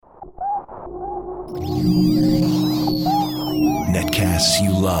Netcasts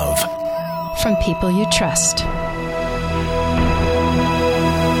you love. From people you trust.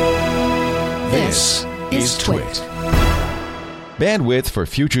 This is Twit. Bandwidth for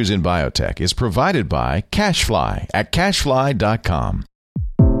Futures in Biotech is provided by CashFly at cashfly.com.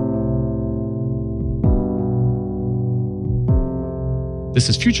 This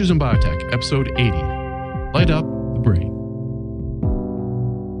is Futures in Biotech, episode 80. Light up the brain.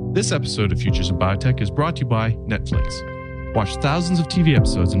 This episode of Futures in Biotech is brought to you by Netflix. Watch thousands of TV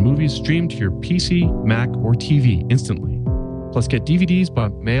episodes and movies streamed to your PC, Mac, or TV instantly. Plus, get DVDs by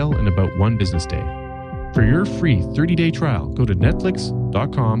mail in about one business day. For your free 30-day trial, go to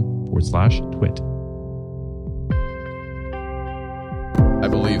netflix.com/twit. I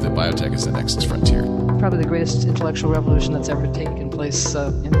believe that biotech is the next frontier. Probably the greatest intellectual revolution that's ever taken place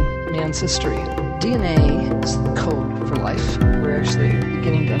in man's history. DNA is the code for life. We're actually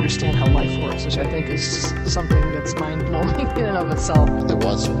beginning to understand how life works, which I think is something that's mind-blowing in and of itself. There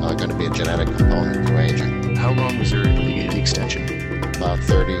was going to be a genetic component to aging. How long was there the extension? About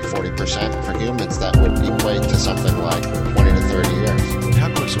 30-40% for humans. That would equate to something like 20 to 30 years.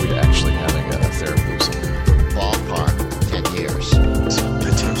 How close are we to actually having a therapeutic? Ballpark, 10 years. It's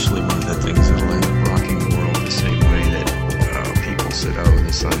potentially one of the things that will end up rocking the world the same way that people said, oh,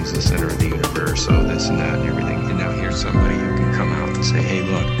 the sun's the center of the universe, oh, this and that and everything. And now here's somebody who can come out and say, hey,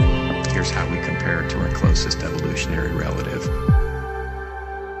 look, here's how we compare it to our closest evolutionary relative.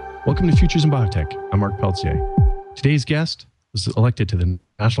 Welcome to Futures in Biotech. I'm Mark Peltier. Today's guest was elected to the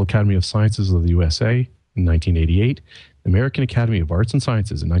National Academy of Sciences of the USA in 1988, the American Academy of Arts and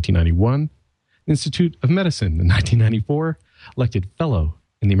Sciences in 1991, the Institute of Medicine in 1994, elected fellow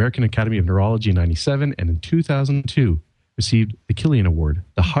in the American Academy of Neurology in 1997, and in 2002 received the Killian Award,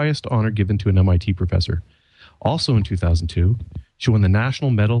 the highest honor given to an MIT professor. Also in 2002, she won the National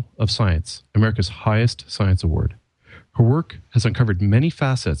Medal of Science, America's highest science award. Her work has uncovered many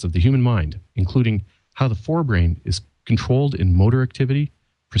facets of the human mind, including how the forebrain is controlled in motor activity,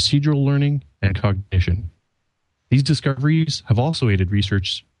 procedural learning, and cognition. These discoveries have also aided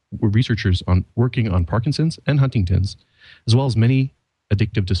researchers on working on Parkinson's and Huntington's, as well as many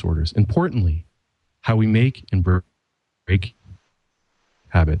addictive disorders. Importantly, how we make and break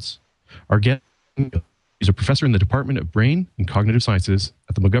habits. Our guest is a professor in the Department of Brain and Cognitive Sciences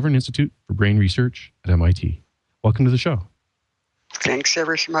at the McGovern Institute for Brain Research at MIT. Welcome to the show. Thanks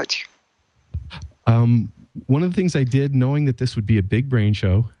ever so much. One of the things I did, knowing that this would be a big brain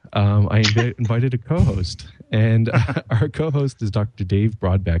show, I invited a co-host. And our co-host is Dr. Dave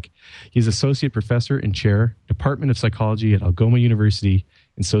Brodbeck. He's Associate Professor and Chair, Department of Psychology at Algoma University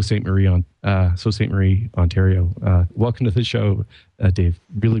in Sault Ste. Marie, Ontario. Welcome to the show, Dave.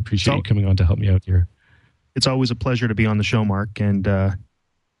 Really appreciate you coming on to help me out here. It's always a pleasure to be on the show, Mark. And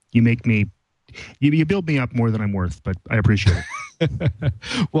you make me... You build me up more than I'm worth, but I appreciate it.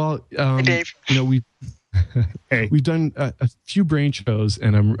 Well, hey, Dave. We've done a few brain shows,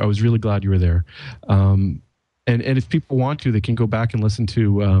 and I was really glad you were there. And if people want to, they can go back and listen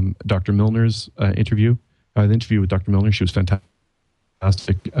to Dr. Milner's interview. The interview with Dr. Milner, she was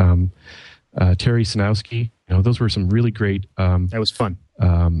fantastic. Terry Sinowski, those were some really great. That was fun.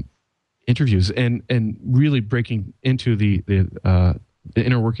 Interviews, and really breaking into the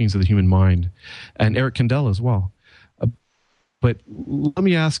inner workings of the human mind, and Eric Kandel as well. But let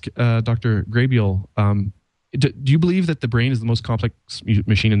me ask Dr. Grabiel, do you believe that the brain is the most complex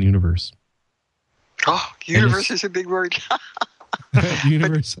machine in the universe? Oh, universe is a big word.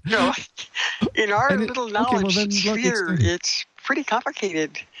 Universe. But, in our little knowledge sphere, it's pretty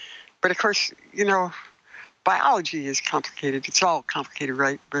complicated. But of course, biology is complicated. It's all complicated,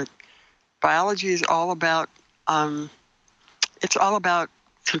 right? But biology is all about... it's all about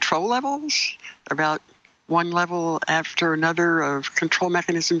control levels, about one level after another of control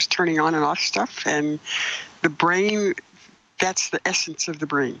mechanisms turning on and off stuff. And the brain, that's the essence of the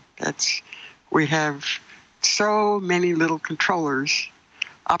brain. We have so many little controllers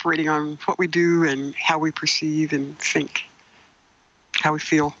operating on what we do and how we perceive and think, how we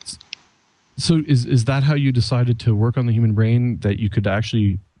feel. So is that how you decided to work on the human brain, that you could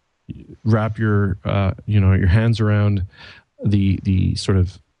actually wrap your hands around the sort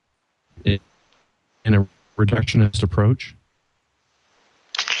of in a reductionist approach?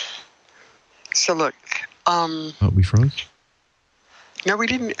 So look, we froze? No, we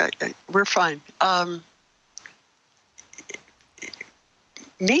didn't. We're fine. I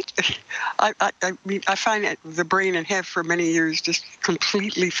find the brain, and have for many years, just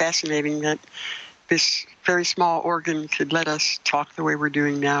completely fascinating that this very small organ could let us talk the way we're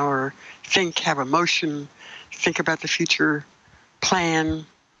doing now, or think, have emotion, think about the future, plan.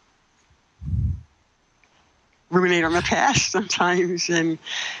 ruminate on the past sometimes,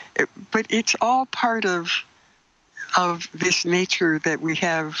 but it's all part of this nature that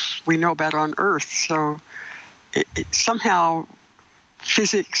we know about on Earth. So somehow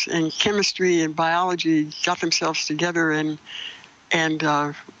physics and chemistry and biology got themselves together and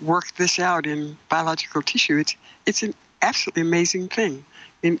worked this out in biological tissue. It's an absolutely amazing thing.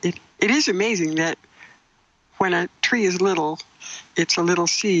 It is amazing that when a tree is little, it's a little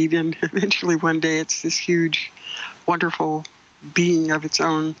seed, and eventually one day it's this huge, wonderful being of its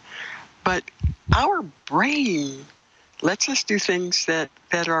own. But our brain lets us do things that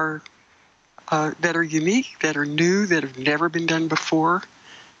are unique, that are new, that have never been done before,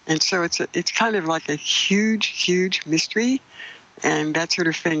 and so it's kind of like a huge, huge mystery, and that sort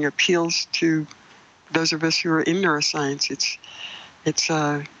of thing appeals to those of us who are in neuroscience. It's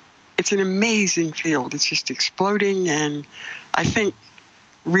an amazing field. It's just exploding, and I think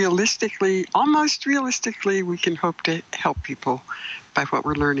almost realistically, we can hope to help people by what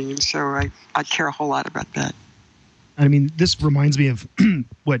we're learning, and so I care a whole lot about that. I mean, this reminds me of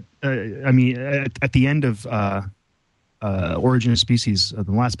what at the end of Origin of Species,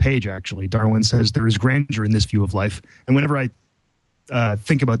 the last page, actually, Darwin says there is grandeur in this view of life. And whenever I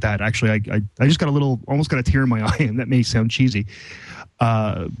think about that, actually, I just got almost got a tear in my eye, and that may sound cheesy.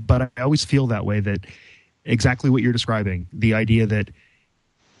 But I always feel that way, that exactly what you're describing, the idea that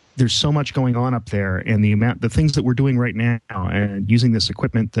there's so much going on up there, and the things that we're doing right now and using this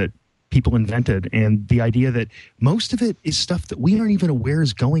equipment that people invented, and the idea that most of it is stuff that we aren't even aware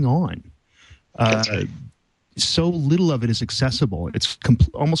is going on. So little of it is accessible. It's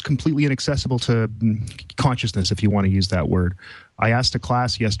almost completely inaccessible to consciousness, if you want to use that word. I asked a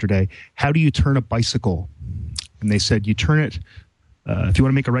class yesterday, how do you turn a bicycle? And they said, you turn it, if you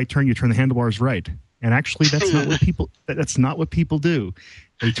want to make a right turn, you turn the handlebars right. And actually, that's not what people do.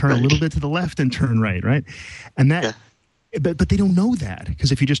 They turn a little bit to the left and turn right? And that... Yeah. But they don't know that,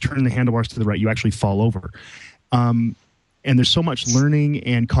 because if you just turn the handlebars to the right, you actually fall over. And there's so much learning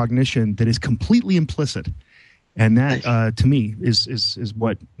and cognition that is completely implicit. And that, to me, is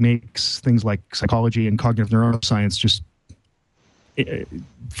what makes things like psychology and cognitive neuroscience just,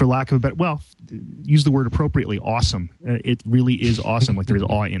 for lack of a better, use the word appropriately, awesome. It really is awesome. Like, there's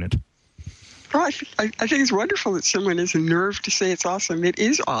awe in it. Well, I think it's wonderful that someone has a nerve to say it's awesome. It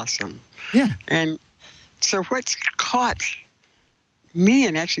is awesome. Yeah. And so what's caught me,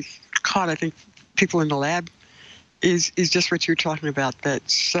 and actually caught, I think, people in the lab, is just what you're talking about, that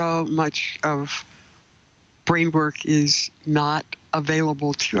so much of brain work is not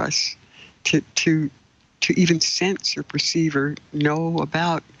available to us to even sense or perceive or know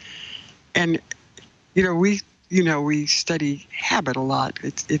about. And we study habit a lot.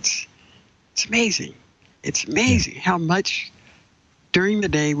 It's amazing. It's amazing how much during the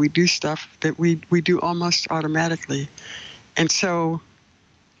day we do stuff that we do almost automatically. And so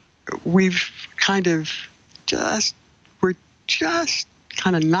we're just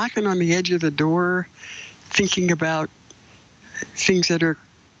kind of knocking on the edge of the door, thinking about things that are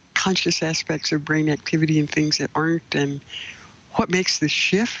conscious aspects of brain activity and things that aren't, and what makes the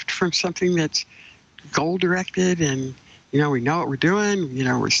shift from something that's goal-directed and we know what we're doing,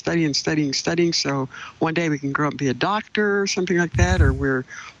 we're studying, so one day we can grow up and be a doctor or something like that, or we're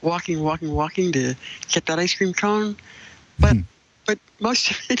walking to get that ice cream cone. But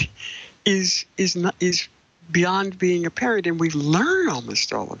most of it is beyond being a parent, and we learn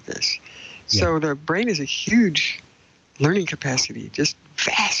almost all of this. Yeah. So the brain is a huge learning capacity, just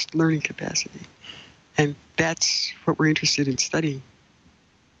vast learning capacity. And that's what we're interested in studying.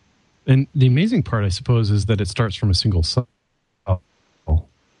 And the amazing part, I suppose, is that it starts from a single cell.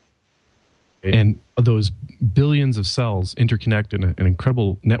 And those billions of cells interconnect in an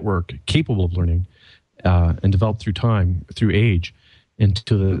incredible network capable of learning and developed through time, through age, into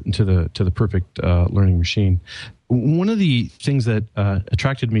the perfect learning machine. One of the things that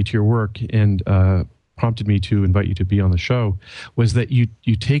attracted me to your work and prompted me to invite you to be on the show was that you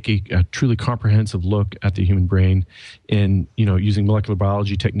take a truly comprehensive look at the human brain in using molecular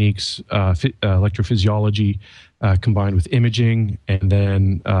biology techniques, electrophysiology combined with imaging, and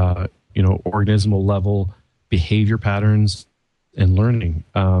then organismal level behavior patterns and learning.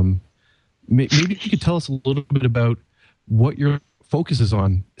 Maybe you could tell us a little bit about what your focus is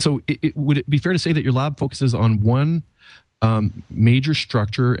on. So would it be fair to say that your lab focuses on one major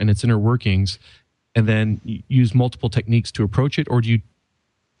structure and its inner workings, and then use multiple techniques to approach it, or do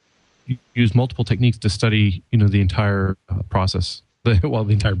you use multiple techniques to study, the entire process? The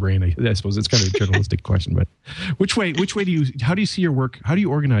entire brain. I suppose it's kind of a journalistic question, but how do you see your work? How do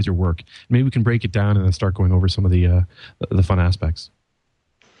you organize your work? Maybe we can break it down and then start going over some of the fun aspects.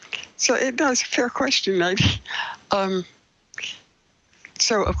 So it's a fair question.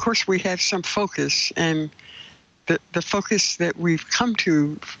 So, of course, we have some focus, and the focus that we've come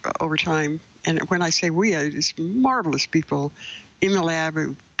to over time, and when I say we, it's marvelous people in the lab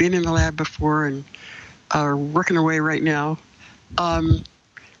who've been in the lab before and are working away right now.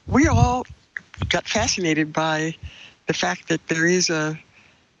 We all got fascinated by the fact that there is a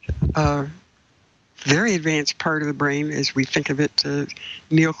very advanced part of the brain, as we think of it,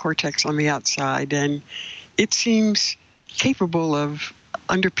 neocortex on the outside, and it seems capable of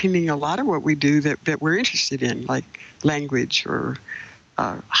underpinning a lot of what we do that we're interested in, like language or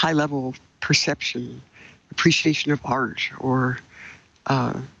high-level perception, appreciation of art, or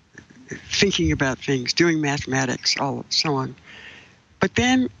thinking about things, doing mathematics, so on. But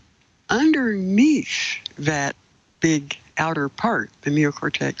then underneath that big outer part, the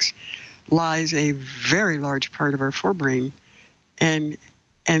neocortex, lies a very large part of our forebrain, and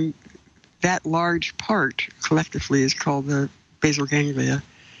that large part collectively is called the basal ganglia,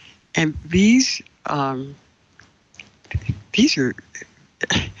 and these are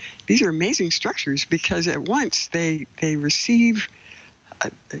amazing structures because at once they receive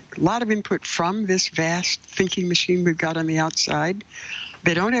a lot of input from this vast thinking machine we've got on the outside.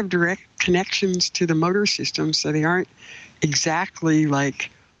 They don't have direct connections to the motor system, so they aren't exactly like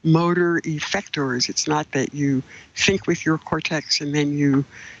motor effectors. It's not that you think with your cortex and then you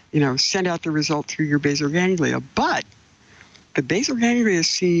send out the result through your basal ganglia. But the basal ganglia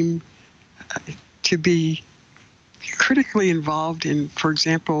seem to be critically involved in, for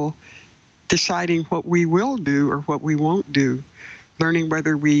example, deciding what we will do or what we won't do, learning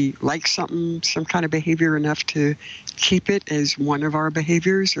whether we like some kind of behavior enough to keep it as one of our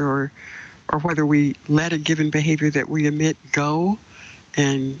behaviors, or whether we let a given behavior that we emit go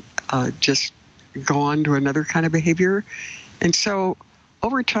and just go on to another kind of behavior. And so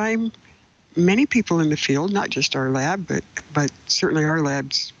over time, many people in the field, not just our lab, but certainly our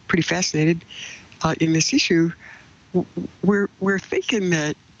lab's pretty fascinated in this issue. We're thinking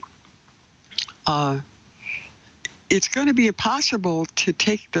that it's going to be impossible to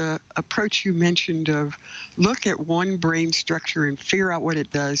take the approach you mentioned of look at one brain structure and figure out what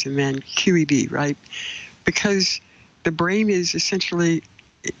it does and then QED, right? Because the brain is essentially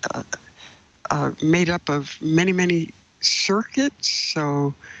made up of many, many circuits,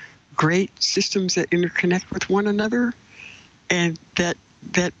 so great systems that interconnect with one another, and that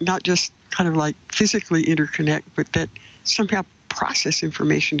not just kind of like physically interconnect, but that somehow process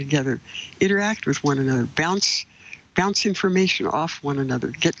information together, interact with one another, bounce information off one another,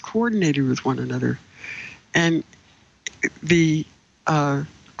 get coordinated with one another. And the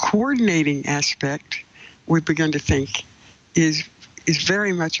coordinating aspect, we've begun to think, is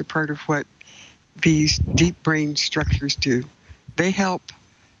very much a part of what these deep brain structures do. They help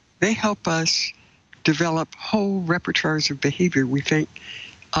us develop whole repertoires of behavior, we think,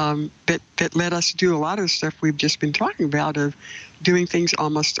 that let us do a lot of the stuff we've just been talking about, of doing things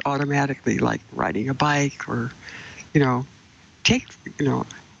almost automatically, like riding a bike, or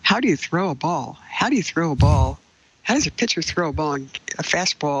how do you throw a ball? How do you throw a ball? How does a pitcher throw a ball, a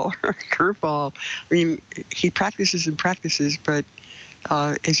fastball or a curveball? I mean, he practices and practices, but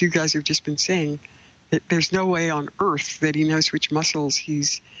as you guys have just been saying, there's no way on earth that he knows which muscles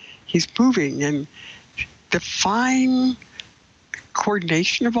he's moving. And the fine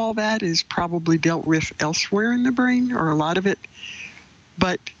coordination of all that is probably dealt with elsewhere in the brain, or a lot of it.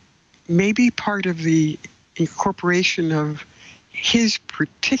 But maybe part of the incorporation of his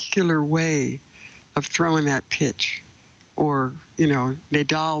particular way of throwing that pitch, or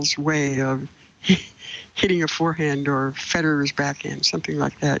Nadal's way of hitting a forehand, or Federer's backhand, something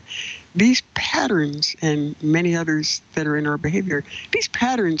like that. These patterns, and many others that are in our behavior, these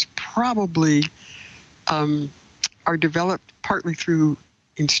patterns probably are developed partly through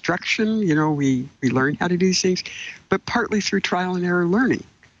instruction. We learn how to do these things, but partly through trial and error learning.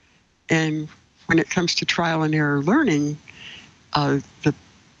 And when it comes to trial and error learning,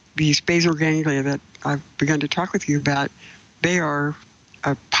 these basal ganglia that I've begun to talk with you about, they are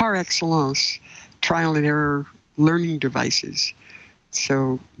par excellence trial and error learning devices.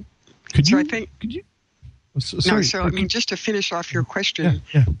 So I think. I mean, just to finish off your question,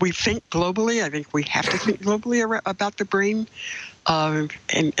 we think globally. I think we have to think globally about the brain, and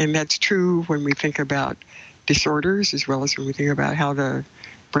that's true when we think about disorders as well as when we think about how the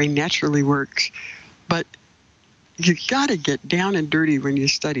brain naturally works. But you got to get down and dirty when you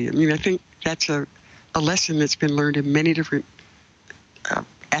study. I mean, I think that's a lesson that's been learned in many different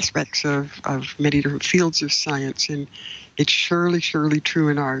aspects of many different fields of science, and it's surely true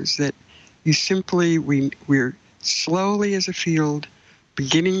in ours that we're slowly as a field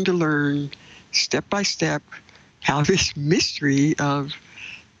beginning to learn step by step how this mystery of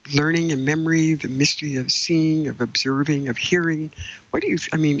learning and memory, the mystery of seeing, of observing, of hearing,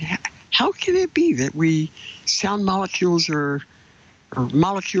 how can it be that sound molecules are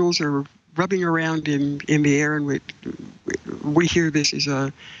rubbing around in the air, and we hear this as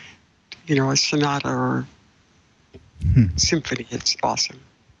a sonata or symphony? It's awesome.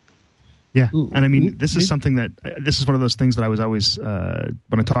 Yeah, and I mean, this is something this is one of those things that I was always,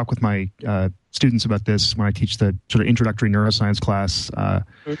 when I talk with my students about this, when I teach the sort of introductory neuroscience class,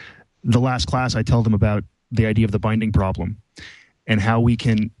 the last class I tell them about the idea of the binding problem and how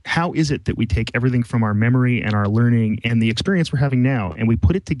is it that we take everything from our memory and our learning and the experience we're having now, and we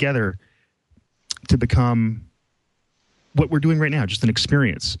put it together to become what we're doing right now, just an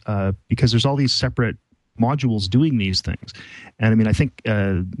experience, because there's all these separate modules doing these things. And I mean, I think,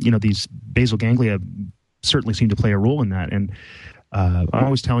 these basal ganglia certainly seem to play a role in that. And I'm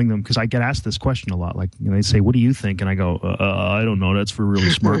always telling them, because I get asked this question a lot, like, they say, what do you think? And I go, I don't know. That's for really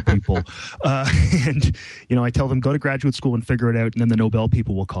smart people. And I tell them, go to graduate school and figure it out. And then the Nobel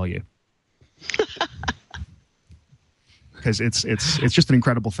people will call you. Because it's just an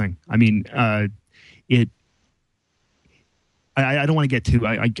incredible thing. I mean, I don't want to get too.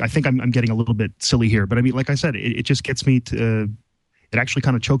 I think I'm getting a little bit silly here, but I mean, like I said, it just gets me to. It actually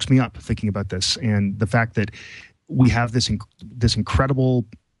kind of chokes me up thinking about this, and the fact that we have this incredible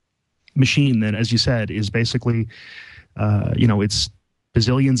machine that, as you said, is basically, it's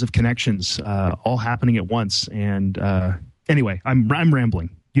bazillions of connections all happening at once. And anyway, I'm rambling.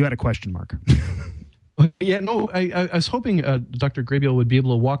 You had a question, Mark. Yeah, no, I was hoping Dr. Graybiel would be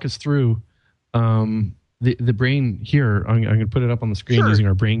able to walk us through. The brain here, I'm going to put it up on the screen using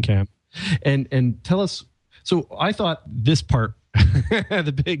our brain cam, and tell us. So I thought this part,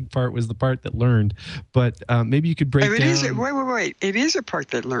 the big part, was the part that learned, but maybe you could break down. Wait. It is a part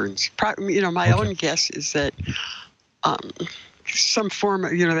that learns. My own guess is that some form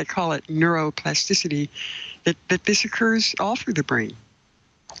of, they call it neuroplasticity, that this occurs all through the brain.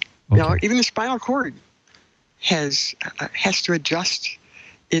 Okay. Even the spinal cord has to adjust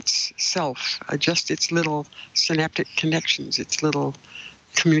itself, adjust its little synaptic connections, its little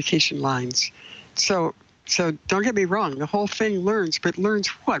communication lines. So don't get me wrong, the whole thing learns, but learns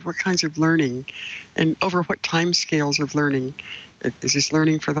what? What kinds of learning? And over what time scales of learning? Is this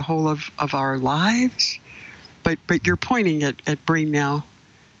learning for the whole of our lives? But you're pointing at brain now.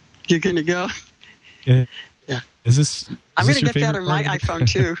 You're going to go? Yeah. I'm going to get that on my iPhone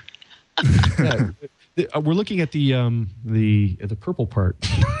too. Yeah. We're looking at the purple part.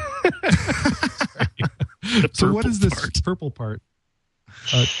 So what is this purple part?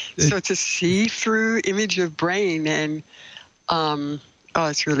 So it's a see-through image of brain, and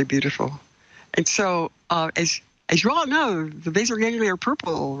it's really beautiful. And so as you all know, the basal ganglia are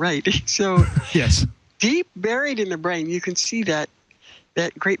purple, right? So yes, deep buried in the brain, you can see that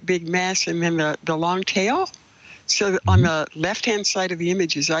great big mass, and then the long tail. So on the left-hand side of the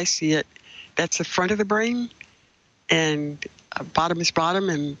image, as I see it, that's the front of the brain, and bottom is bottom,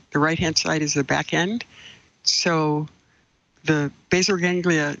 and the right-hand side is the back end. So the basal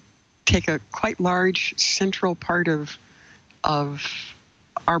ganglia take a quite large central part of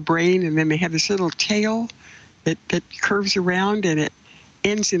our brain, and then they have this little tail that curves around, and it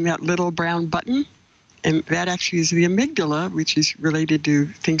ends in that little brown button, and that actually is the amygdala, which is related to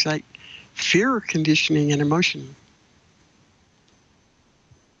things like fear conditioning and emotion.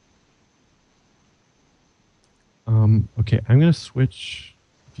 Okay, I'm going to switch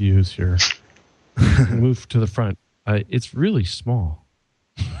views here. Move to the front. It's really small.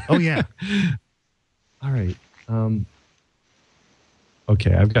 Oh, yeah. All right.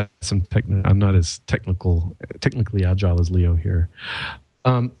 Okay, I've got some I'm not as technically agile as Leo here.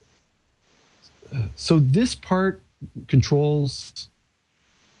 So this part controls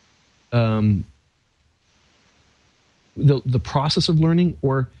the process of learning,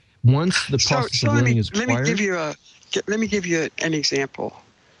 or once the process of learning is acquired? Let me give you an example.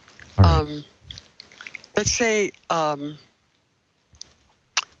 All right. Let's say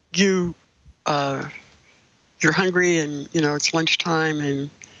you're hungry, and it's lunchtime, and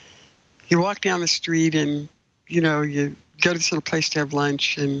you walk down the street, and you go to this little place to have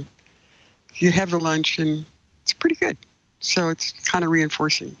lunch, and you have the lunch, and it's pretty good. So it's kind of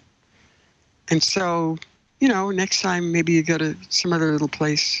reinforcing. And so, next time maybe you go to some other little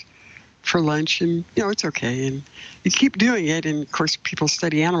place for lunch, and it's okay, and you keep doing it. And of course, people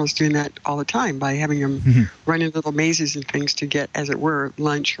study animals doing that all the time by having them run in little mazes and things to get, as it were,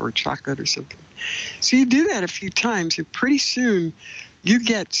 lunch or chocolate or something. So you do that a few times, and pretty soon you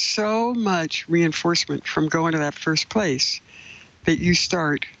get so much reinforcement from going to that first place that you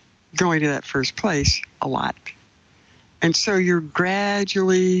start going to that first place a lot. And so you're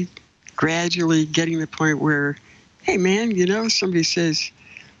gradually getting to the point where, hey, man, somebody says,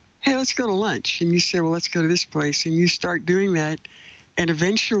 hey, let's go to lunch. And you say, well, let's go to this place. And you start doing that. And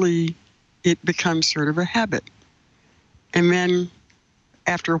eventually it becomes sort of a habit. And then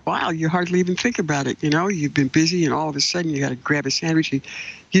after a while, you hardly even think about it. You've been busy and all of a sudden you got to grab a sandwich.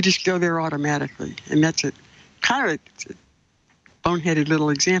 You just go there automatically. And that's a boneheaded little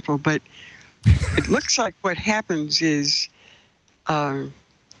example, but it looks like what happens is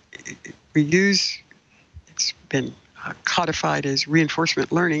it's been codified as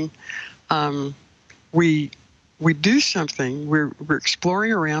reinforcement learning. We do something, we're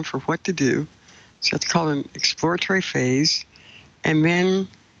exploring around for what to do. So it's called an exploratory phase. And then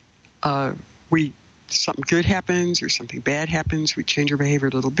something good happens or something bad happens. We change our behavior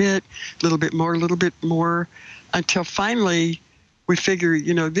a little bit more, until finally we figure,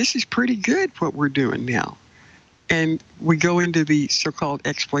 this is pretty good what we're doing now. And we go into the so-called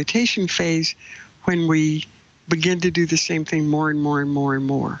exploitation phase when we begin to do the same thing more and more and more and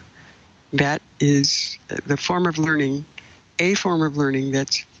more. That is a form of learning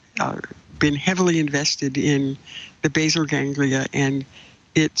that's been heavily invested in the basal ganglia and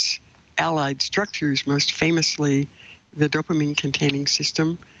its allied structures, most famously the dopamine-containing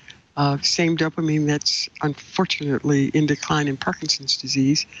system, same dopamine that's unfortunately in decline in Parkinson's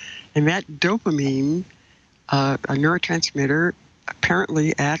disease. And that dopamine, a neurotransmitter,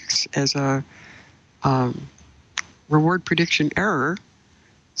 apparently acts as a reward prediction error.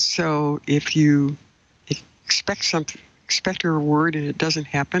 So if you expect a reward and it doesn't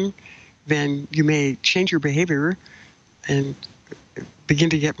happen, then you may change your behavior and begin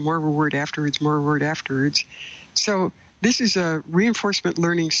to get more reward afterwards. So this is a reinforcement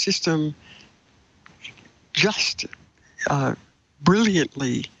learning system just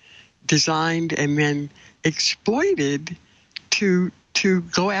brilliantly designed and then exploited to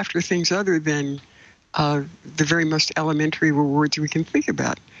go after things other than the very most elementary rewards we can think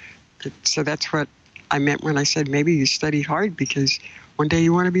about. So that's what I meant when I said maybe you studied hard because one day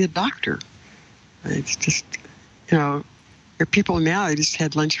you want to be a doctor. It's just, there are people now, I just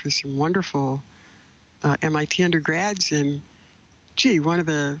had lunch with some wonderful MIT undergrads, and one of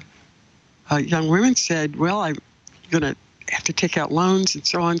the young women said, well, I'm going to have to take out loans and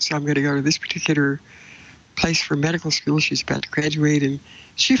so on, so I'm going to go to this particular place for medical school. She's about to graduate, and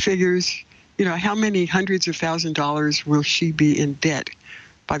she figures, how many hundreds of $1,000s will she be in debt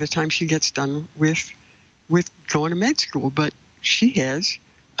by the time she gets done with going to med school? But she has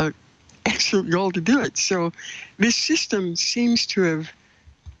an excellent goal to do it. So this system seems to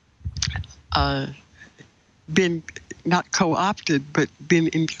have been not co-opted, but been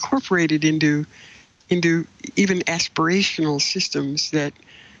incorporated into even aspirational systems that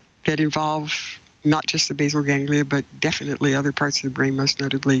involve not just the basal ganglia, but definitely other parts of the brain, most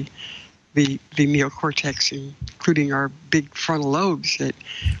notably the neocortex, including our big frontal lobes that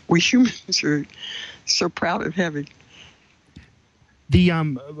we humans are so proud of having.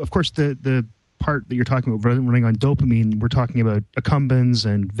 Of course, the part that you're talking about running on dopamine, we're talking about accumbens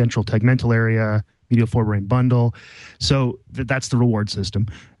and ventral tegmental area, medial forebrain bundle. So that's the reward system.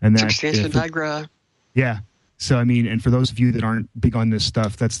 And that substantia nigra. Yeah. So, and for those of you that aren't big on this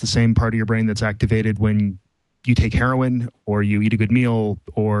stuff, that's the same part of your brain that's activated when you take heroin or you eat a good meal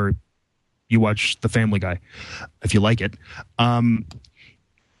or you watch The Family Guy, if you like it.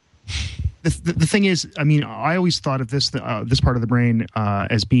 The thing is, I always thought of this part of the brain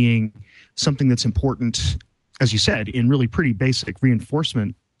as being something that's important, as you said, in really pretty basic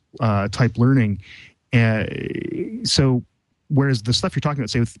reinforcement type learning. So, whereas the stuff you're talking about,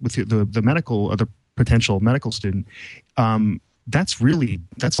 say with the medical or the potential medical student, that's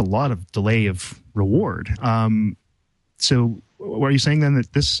a lot of delay of reward. So, what are you saying then,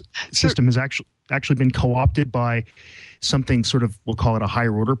 that this system has actually been co-opted by something sort of, we'll call it a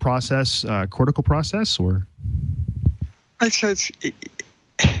higher order process, cortical process, or? So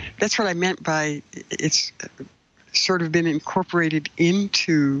that's what I meant by it's sort of been incorporated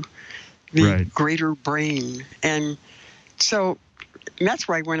into the greater brain. And so that's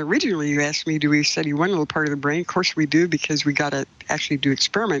why when originally you asked me, do we study one little part of the brain? Of course we do, because we got to actually do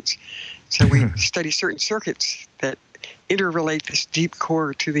experiments. So we study certain circuits that interrelate this deep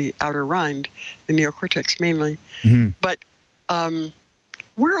core to the outer rind, the neocortex mainly. Mm-hmm. But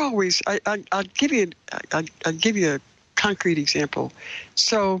we're always. I'll give you a concrete example.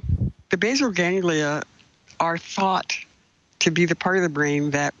 So the basal ganglia are thought to be the part of the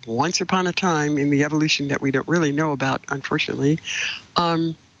brain that once upon a time in the evolution that we don't really know about, unfortunately,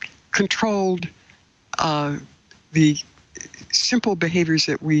 controlled the simple behaviors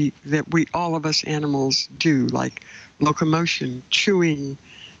that we all of us animals do, like locomotion, chewing,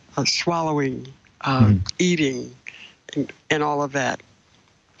 swallowing, eating, and all of that.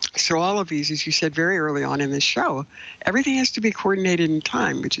 So all of these, as you said very early on in this show, everything has to be coordinated in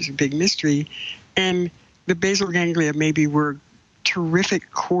time, which is a big mystery. And the basal ganglia maybe were terrific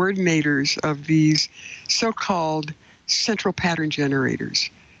coordinators of these so-called central pattern generators.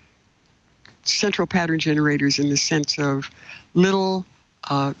 Central pattern generators in the sense of little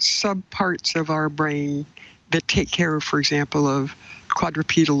subparts of our brain that take care of, for example, of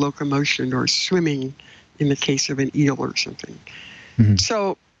quadrupedal locomotion or swimming in the case of an eel or something. Mm-hmm.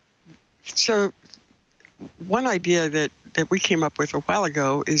 So one idea that we came up with a while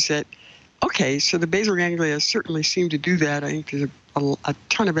ago is that, okay, so the basal ganglia certainly seem to do that. I think there's a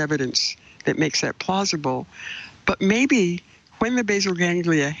ton of evidence that makes that plausible. But maybe when the basal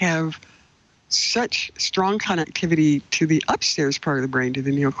ganglia have such strong connectivity to the upstairs part of the brain, to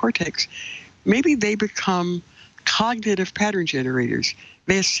the neocortex, maybe they become cognitive pattern generators.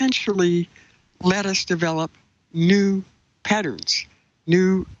 They essentially let us develop new patterns,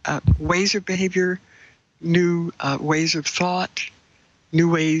 new ways of behavior, new ways of thought, new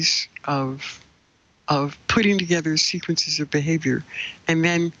ways of putting together sequences of behavior. And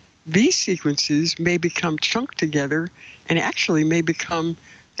then these sequences may become chunked together and actually may become,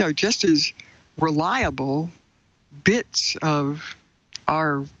 just as reliable bits of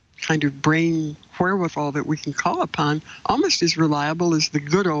our kind of brain wherewithal that we can call upon, almost as reliable as the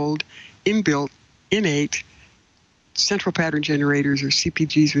good old inbuilt, innate central pattern generators or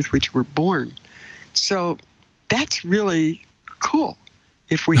CPGs with which we're born. So that's really cool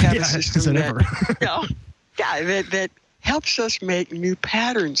if we have a system that, that helps us make new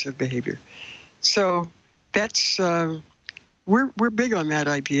patterns of behavior. So that's we're big on that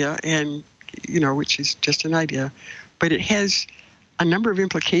idea, and which is just an idea, but it has a number of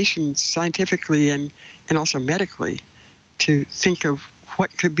implications scientifically and also medically to think of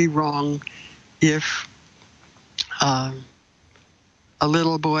what could be wrong if a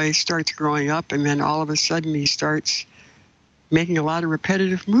little boy starts growing up and then all of a sudden he starts making a lot of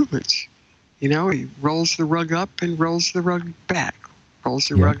repetitive movements. He rolls the rug up and rolls the rug back, rolls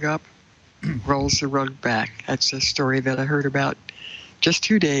the rug up, rolls the rug back. That's a story that I heard about just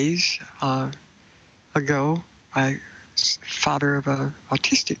 2 days ago. Father of an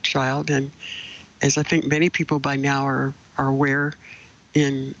autistic child, and as I think many people by now are aware,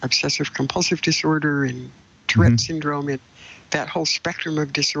 in obsessive compulsive disorder and Tourette syndrome and that whole spectrum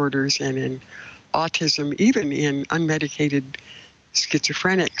of disorders, and in autism, even in unmedicated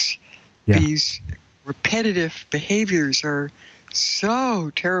schizophrenics, these repetitive behaviors are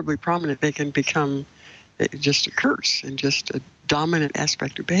so terribly prominent they can become just a curse and just a dominant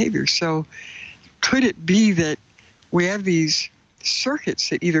aspect of behavior. So could it be that we have these circuits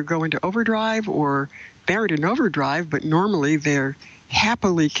that either go into overdrive or they're in overdrive, but normally they're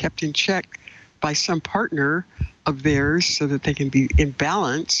happily kept in check by some partner of theirs so that they can be in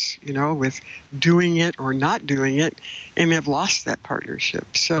balance, with doing it or not doing it, and they've lost that partnership.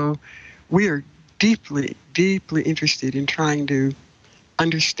 So we are deeply, deeply interested in trying to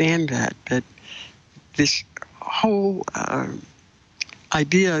understand that this whole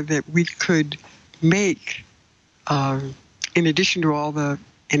idea that we could make, in addition to all the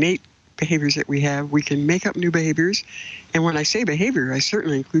innate behaviors that we have, we can make up new behaviors. And when I say behavior, I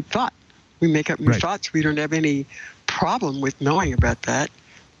certainly include thought. We make up new thoughts. We don't have any problem with knowing about that.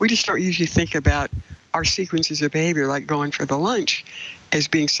 We just don't usually think about our sequences of behavior, like going for the lunch, as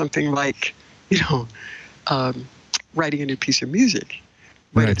being something like, writing a new piece of music.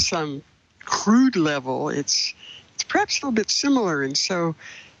 But at some crude level, it's perhaps a little bit similar. And so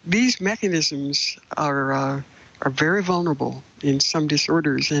these mechanisms are very vulnerable in some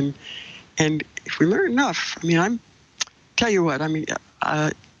disorders, and if we learn enough,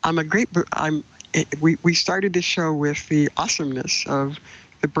 we started this show with the awesomeness of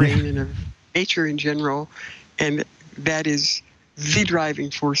the brain and of nature in general, and that is the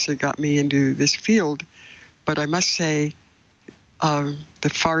driving force that got me into this field. But I must say,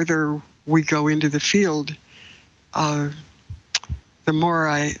 the farther we go into the field, the more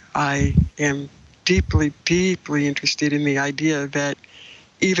I am deeply, deeply interested in the idea that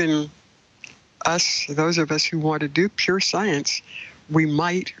even us, those of us who want to do pure science, we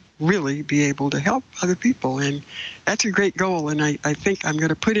might really be able to help other people. And that's a great goal. And I think I'm going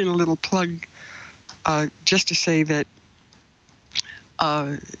to put in a little plug just to say that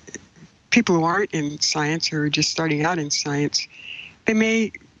people who aren't in science or just starting out in science, they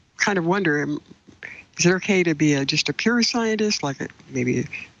may kind of wonder, is it okay to be just a pure scientist, like maybe a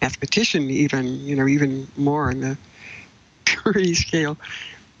mathematician, even more in the priority scale.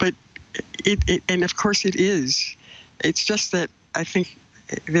 But and of course it is. It's just that I think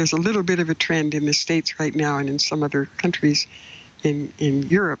there's a little bit of a trend in the States right now and in some other countries in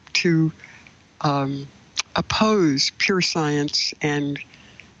Europe to oppose pure science and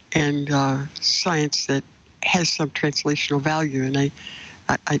science that has some translational value. And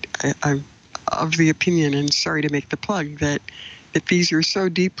I'm of the opinion, and sorry to make the plug, that these are so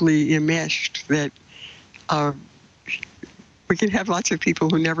deeply enmeshed that we can have lots of people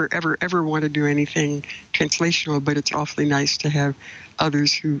who never, ever want to do anything translational, but it's awfully nice to have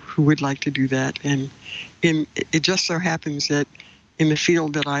others who would like to do that. And it just so happens that in the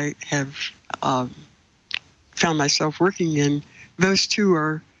field that I have found myself working in, those two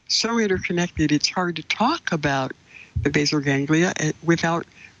are so interconnected, it's hard to talk about the basal ganglia without,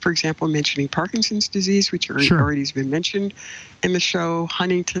 for example, mentioning Parkinson's disease, which already has been mentioned in the show,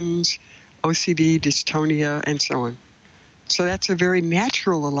 Huntington's, OCD, dystonia, and so on. So that's a very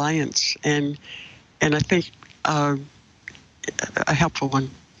natural alliance, and I think a helpful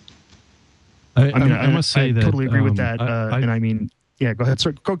one. I must say that totally agree with that. And I mean, yeah, go ahead.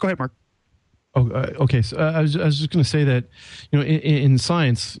 Sorry, go ahead, Mark. Oh, okay. So I was just going to say that, in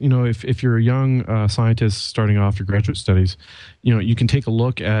science, if you're a young scientist starting off your graduate studies, you can take a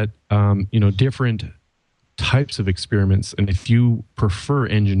look at, different types of experiments. And if you prefer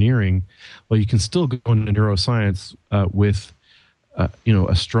engineering, well, you can still go into neuroscience with, a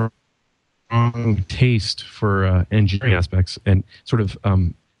strong taste for engineering aspects and sort of,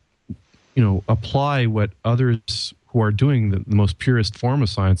 apply what others who are doing the most purest form of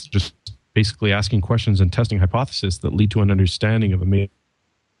science, just basically asking questions and testing hypotheses that lead to an understanding of a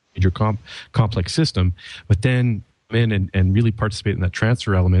major complex system, but then come in and really participate in that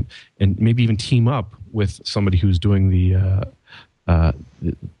transfer element and maybe even team up with somebody who's doing the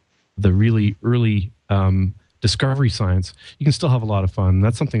really early discovery science. You can still have a lot of fun.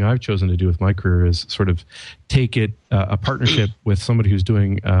 That's something I've chosen to do with my career, is sort of take it a partnership with somebody who's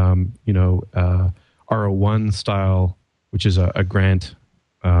doing R01 style, which is a grant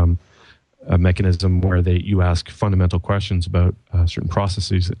a mechanism where you ask fundamental questions about certain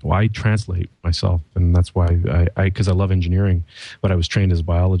processes. Well, I translate myself, and that's why because I love engineering, but I was trained as a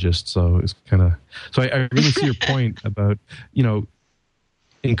biologist, so it's kind of. So I really see your point about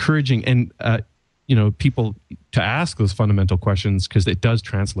encouraging and people to ask those fundamental questions, because it does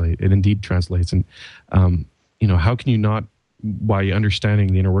translate. It indeed translates, and how can you not, by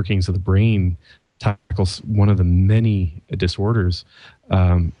understanding the inner workings of the brain, tackles one of the many disorders.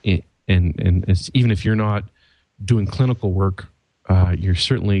 And it's, even if you're not doing clinical work, you're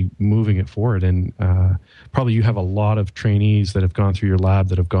certainly moving it forward. And probably you have a lot of trainees that have gone through your lab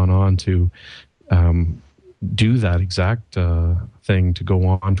that have gone on to do that exact thing, to go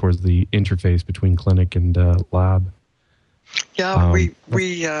on towards the interface between clinic and lab. Yeah,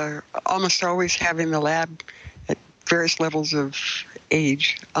 we almost always have in the lab at various levels of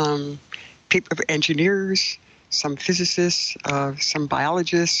age, people, engineers, some physicists, some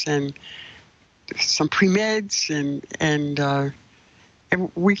biologists, and some pre-meds, and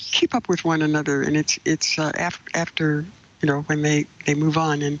we keep up with one another. And it's after when they move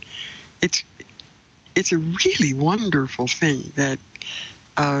on, and it's a really wonderful thing that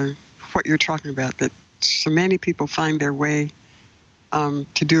what you're talking about, that so many people find their way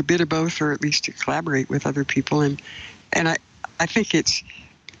to do a bit of both, or at least to collaborate with other people, and I think it's.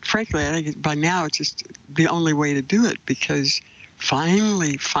 Frankly, I think by now it's just the only way to do it, because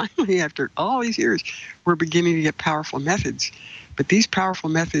finally, after all these years, we're beginning to get powerful methods. But these powerful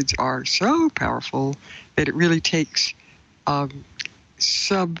methods are so powerful that it really takes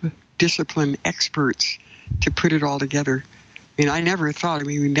sub-discipline experts to put it all together. I mean, I never thought,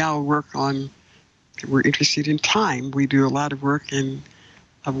 we now we're interested in time. We do a lot of work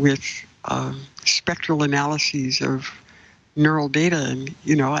with spectral analyses of neural data, and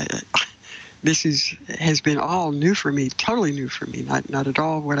this has been all new for me, totally new for me, not at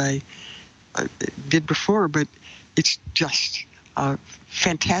all what I did before, but it's just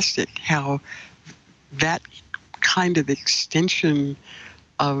fantastic how that kind of extension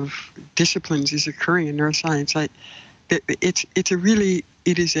of disciplines is occurring in neuroscience. I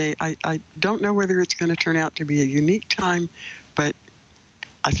don't know whether it's going to turn out to be a unique time, but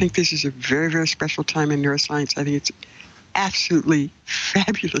I think this is a very, very special time in neuroscience. I think it's absolutely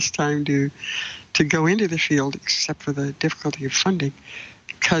fabulous time to go into the field, except for the difficulty of funding,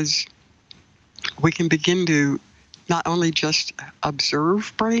 because we can begin to not only just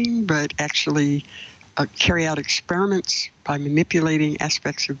observe brain, but actually carry out experiments by manipulating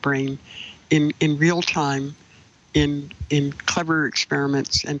aspects of brain in real time, in clever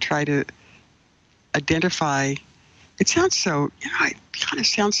experiments, and try to identify it sounds so, it kind of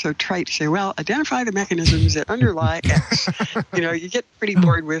sounds so trite to say, well, identify the mechanisms that underlie X. You get pretty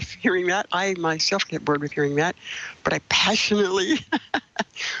bored with hearing that. I myself get bored with hearing that, but I passionately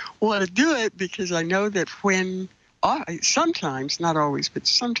want to do it because I know that when, sometimes, not always, but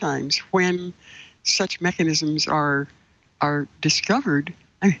sometimes when such mechanisms are discovered,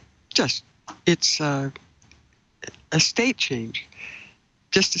 it's a state change,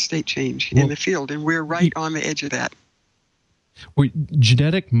 just a state change in the field, and we're right on the edge of that.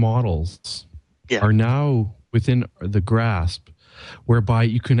 Genetic models are now within the grasp, whereby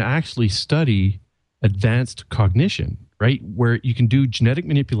you can actually study advanced cognition, right? Where you can do genetic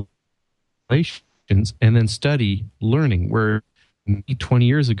manipulations and then study learning, where 20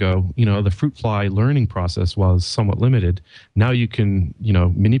 years ago, the fruit fly learning process was somewhat limited. Now you can,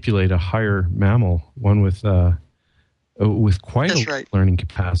 manipulate a higher mammal, one with quite a learning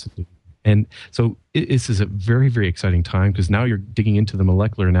capacity. And so this is a very, very exciting time because now you're digging into the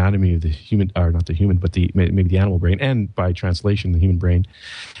molecular anatomy of the human, or not the human, but maybe the animal brain, and by translation, the human brain,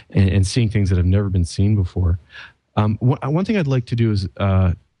 and seeing things that have never been seen before. One thing I'd like to do is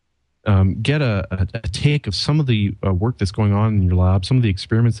get a take of some of the work that's going on in your lab, some of the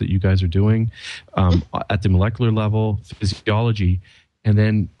experiments that you guys are doing at the molecular level, physiology, and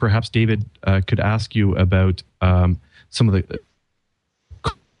then perhaps David could ask you about some of the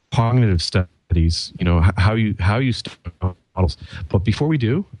cognitive studies, how you study models. But before we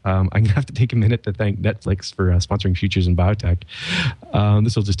do, I'm going to have to take a minute to thank Netflix for sponsoring Futures in Biotech.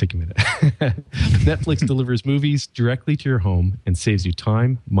 This will just take a minute. Netflix delivers movies directly to your home and saves you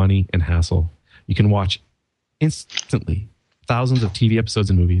time, money, and hassle. You can watch instantly thousands of TV episodes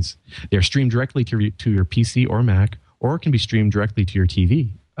and movies. They are streamed directly to your PC or Mac, or can be streamed directly to your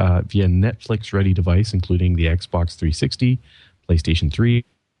TV via Netflix-ready device, including the Xbox 360, PlayStation 3,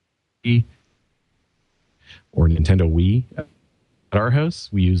 or Nintendo Wii. At our house,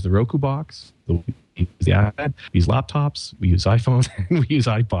 we use the Roku box, we use the iPad, we use laptops, we use iPhones, and we use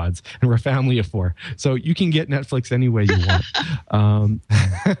iPods, and we're a family of 4. So you can get Netflix any way you want.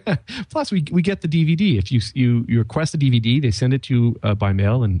 Plus, we get the DVD. If you request a DVD, they send it to you by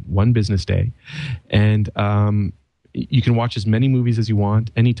mail in 1 business day. And you can watch as many movies as you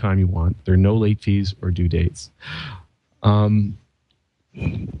want, anytime you want. There are no late fees or due dates.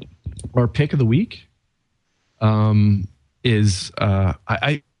 Our pick of the week is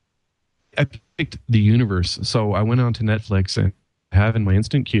I picked The Universe. So I went on to Netflix and have in my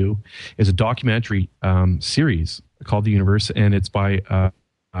instant queue is a documentary series called The Universe, and it's by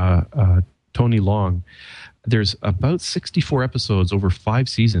Tony Long. There's about 64 episodes over 5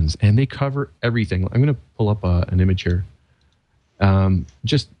 seasons, and they cover everything. I'm going to pull up an image here.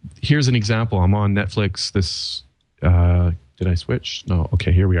 Just here's an example. I'm on Netflix. Did I switch? No.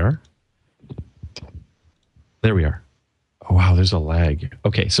 Okay, here we are. There we are. Oh, wow, there's a lag.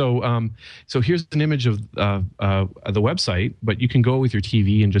 Okay, so here's an image of the website, but you can go with your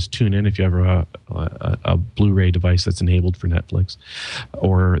TV and just tune in if you have a Blu-ray device that's enabled for Netflix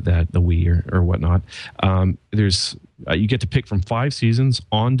or the Wii or whatnot. There's you get to pick from 5 seasons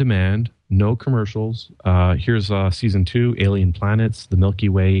on demand, no commercials. Here's season 2: Alien Planets, the Milky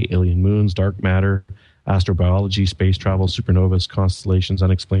Way, Alien Moons, Dark Matter, Astrobiology, Space Travel, Supernovas, Constellations,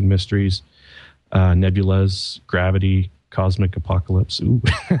 Unexplained Mysteries, Nebulas, Gravity, Cosmic Apocalypse. Ooh,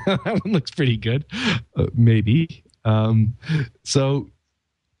 that one looks pretty good. Maybe. So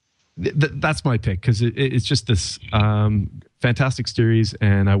that's my pick because it's just this fantastic series,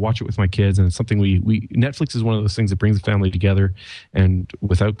 and I watch it with my kids, and it's something we Netflix is one of those things that brings the family together, and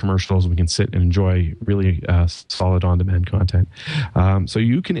without commercials, we can sit and enjoy really solid on-demand content. So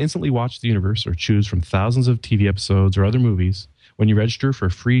you can instantly watch The Universe or choose from thousands of TV episodes or other movies when you register for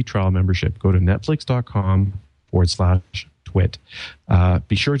a free trial membership. Go to netflix.com/twit.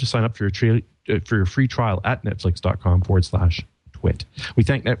 Be sure to sign up for your free trial at netflix.com/twit. We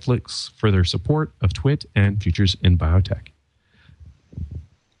thank Netflix for their support of Twit and Futures in Biotech.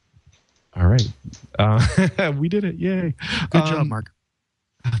 All right. We did it. Yay. Good job, Mark.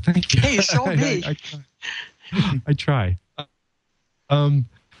 Thank you. Hey, so me. I try.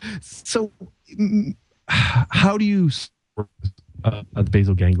 So how do you the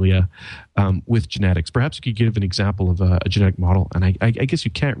basal ganglia with genetics? Perhaps you could give an example of a genetic model, and I guess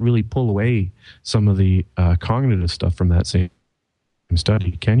you can't really pull away some of the cognitive stuff from that same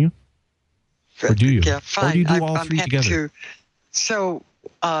study, can you? Or do you? Yeah, fine. Or do you do all three together? So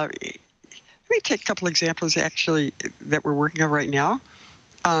let me take a couple examples actually that we're working on right now.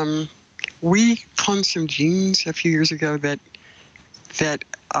 We cloned some genes a few years ago that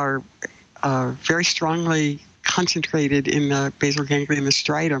are very strongly concentrated in the basal ganglia, in the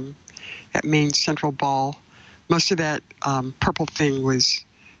striatum, that main central ball most of that purple thing was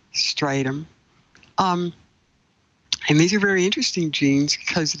striatum. And these are very interesting genes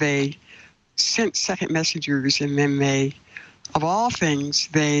because they sense second messengers, and then they, of all things,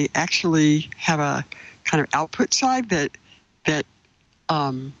 they actually have a kind of output side that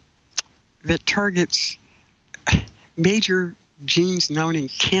targets major genes known in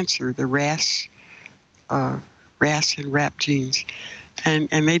cancer, the RAS and RAP genes,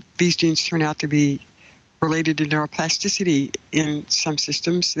 and these genes turn out to be related to neuroplasticity in some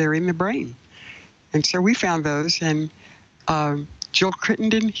systems. They're in the brain, and so we found those. And Jill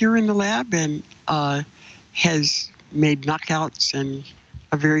Crittenden here in the lab and has made knockouts and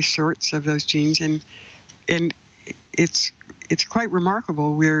of various sorts of those genes, and it's quite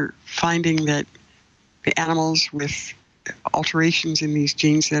remarkable. We're finding that the animals with alterations in these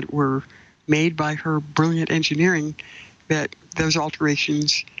genes that were made by her brilliant engineering, that those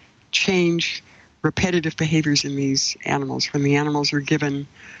alterations change repetitive behaviors in these animals. When the animals are given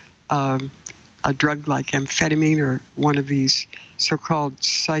a drug like amphetamine or one of these so-called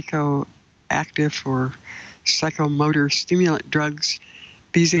psychoactive or psychomotor stimulant drugs,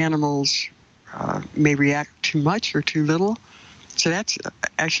 these animals may react too much or too little. So that's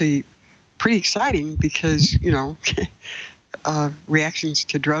actually pretty exciting because, reactions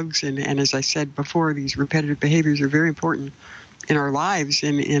to drugs and as I said before, these repetitive behaviors are very important in our lives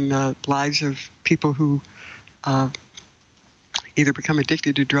and in the lives of people who either become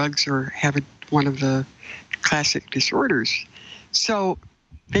addicted to drugs or have one of the classic disorders. So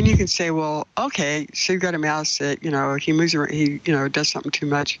then you can say, well, okay, so you've got a mouse that, he moves around, he, does something too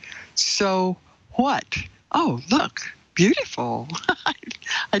much. So what? Oh, look, beautiful.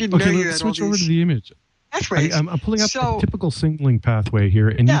 I didn't know you had switch all over these to the image. pathways. I'm pulling up a typical signaling pathway here,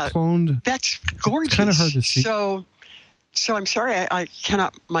 and you cloned. That's gorgeous. It's kind of hard to see. So I'm sorry I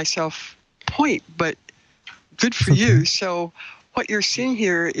cannot myself point, but good for you. So what you're seeing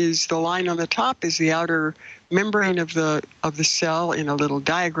here is the line on the top is the outer membrane of the cell in a little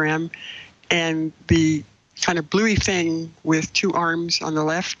diagram, and the kind of bluey thing with two arms on the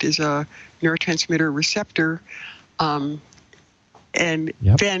left is a neurotransmitter receptor, and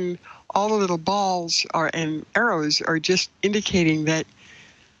then all the little balls and arrows are just indicating that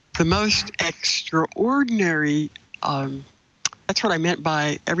the most extraordinary, that's what I meant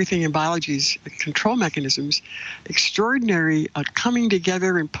by everything in biology's control mechanisms, extraordinary coming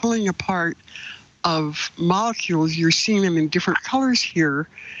together and pulling apart of molecules. You're seeing them in different colors here,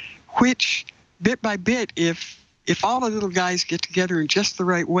 which bit by bit, if all the little guys get together in just the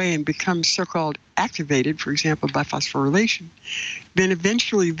right way and become so-called activated, for example, by phosphorylation, then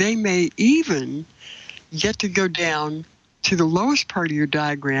eventually they may even get to go down to the lowest part of your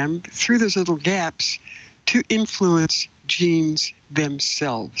diagram through those little gaps to influence genes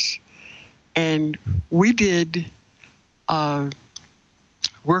themselves. And we did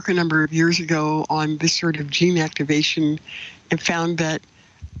work a number of years ago on this sort of gene activation and found that,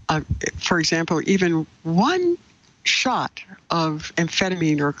 for example, even one shot of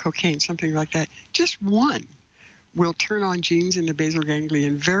amphetamine or cocaine, something like that, just one, will turn on genes in the basal ganglia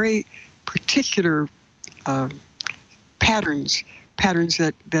in very particular patterns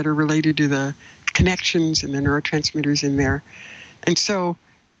that are related to the connections and the neurotransmitters in there. And so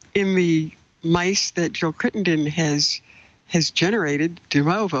in the mice that Jill Crittenden has generated de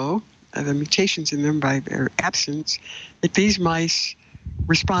novo, the mutations in them by their absence, that these mice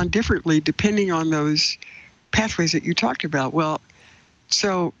respond differently depending on those pathways that you talked about. Well,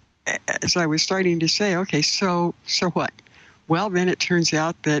 so as I was starting to say, okay, so what? Well, then it turns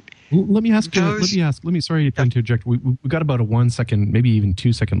out that let me sorry to interject. We got about a 1 second, maybe even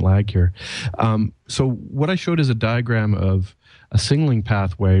 2 second lag here. So what I showed is a diagram of a signaling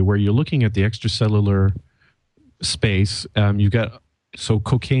pathway where you're looking at the extracellular space. You've got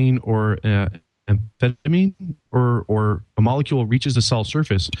cocaine or amphetamine or a molecule reaches the cell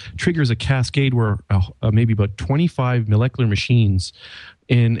surface, triggers a cascade where maybe about 25 molecular machines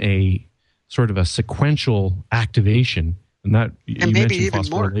in a sort of a sequential activation, and that you mentioned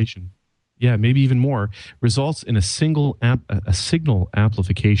phosphorylation. More. Yeah, maybe even more, results in a single a signal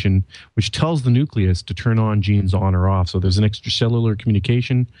amplification, which tells the nucleus to turn on genes on or off. So there's an extracellular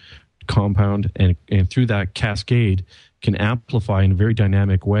communication compound, and through that cascade can amplify in a very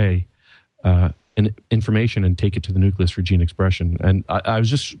dynamic way information and take it to the nucleus for gene expression. And I was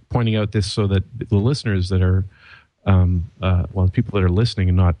just pointing out this so that the listeners that are, the people that are listening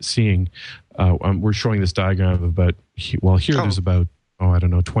and not seeing, we're showing this diagram of about, there's about,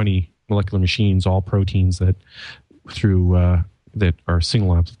 20 molecular machines, all proteins that are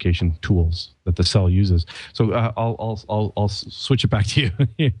single amplification tools that the cell uses. So I'll switch it back to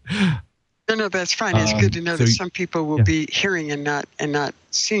you. No, that's fine. It's good to know that some people will be hearing and not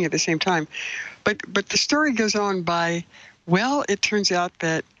seeing at the same time. But the story goes on by, well, it turns out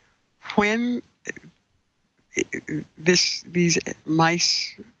that when these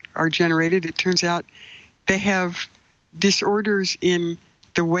mice are generated, it turns out they have disorders in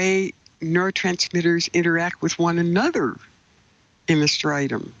the way neurotransmitters interact with one another in the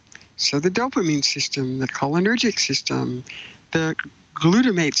striatum. So the dopamine system, the cholinergic system, the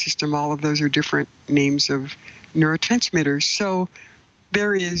glutamate system, all of those are different names of neurotransmitters. So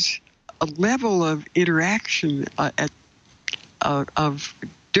there is a level of interaction of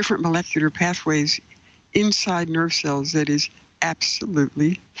different molecular pathways inside nerve cells that is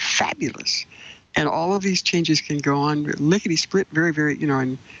absolutely fabulous. And all of these changes can go on lickety-split, very, very,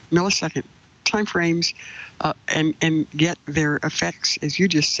 in millisecond time frames, and get their effects, as you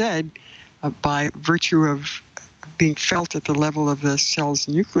just said, by virtue of being felt at the level of the cell's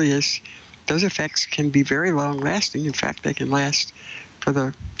nucleus. Those effects can be very long-lasting. In fact, they can last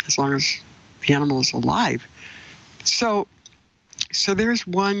for as long as the animal is alive. So there's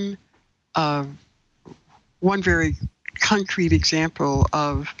one very concrete example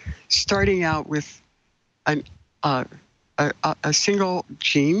of starting out with a single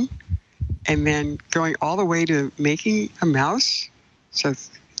gene and then going all the way to making a mouse. So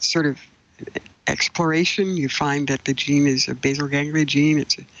sort of exploration, you find that the gene is a basal ganglia gene.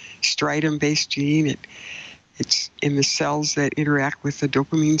 It's a striatum-based gene. It's in the cells that interact with the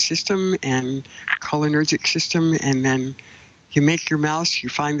dopamine system and cholinergic system, and then you make your mouse, you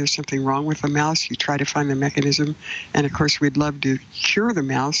find there's something wrong with the mouse, you try to find the mechanism, and of course we'd love to cure the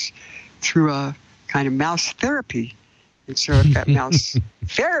mouse through a kind of mouse therapy. And so if that mouse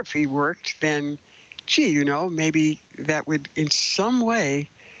therapy worked, then, maybe that would in some way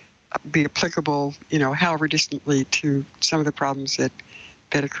be applicable, however distantly, to some of the problems that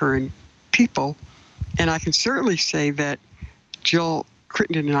occur in people. And I can certainly say that Jill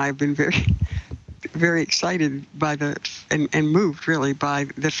Crittenden and I have been very, very excited by and moved really by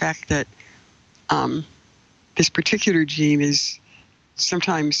the fact that this particular gene is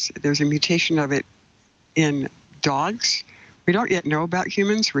sometimes there's a mutation of it in dogs. We don't yet know about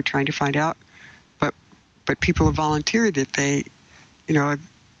humans. We're trying to find out, but people have volunteered that they, have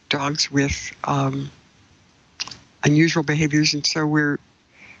dogs with unusual behaviors, and so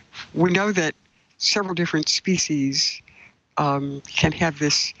we know that several different species can have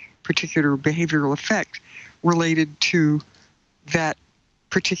this particular behavioral effect related to that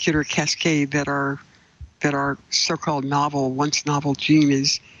particular cascade that our so-called once novel gene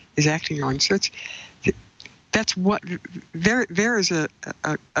is acting on. So that's what there is an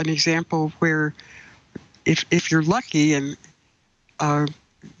example where if you're lucky and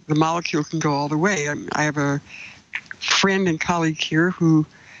the molecule can go all the way. I have a friend and colleague here who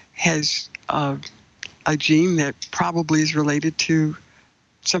has a gene that probably is related to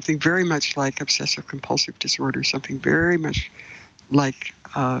something very much like obsessive compulsive disorder, something very much like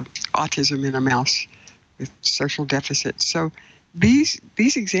autism in a mouse with social deficits. So these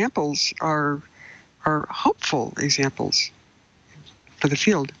examples are hopeful examples for the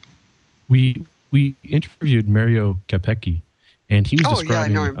field. We interviewed Mario Capecchi, and he was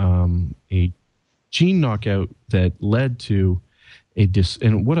describing a gene knockout that led to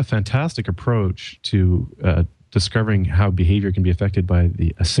and what a fantastic approach to discovering how behavior can be affected by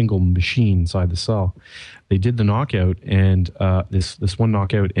a single machine inside the cell. They did the knockout, and this one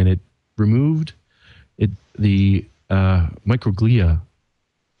knockout, and it removed the microglia.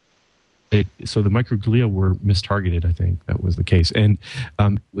 So the microglia were mistargeted, I think that was the case. And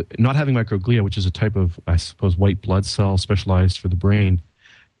not having microglia, which is a type of, I suppose, white blood cell specialized for the brain,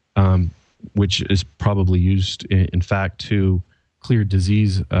 which is probably used, in fact, to clear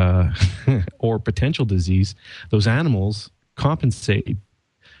disease or potential disease, those animals compensate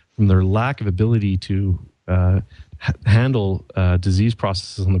from their lack of ability to handle disease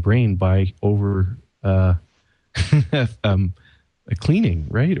processes in the brain by over cleaning,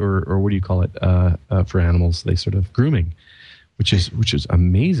 right? Or what do you call it for animals? They sort of grooming, which is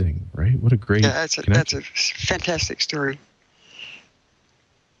amazing, right? What a great that's a fantastic story.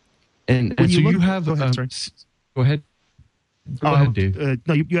 And so you have go ahead. Sorry. Go ahead. Go ahead, Dave.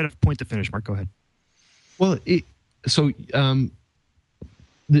 No, you had a point to finish, Mark. Go ahead. Well, the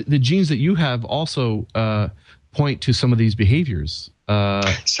genes that you have also point to some of these behaviors.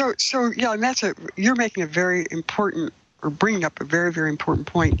 So yeah, and you're making a very important, or bringing up a very, very important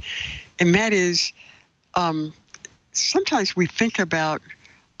point, and that is sometimes we think about,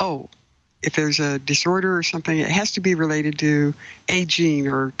 if there's a disorder or something, it has to be related to a gene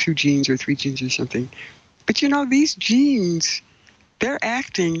or 2 genes or 3 genes or something. But these genes, they're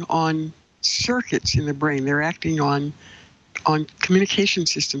acting on circuits in the brain. They're acting on communication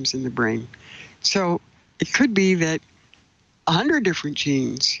systems in the brain. So it could be that 100 different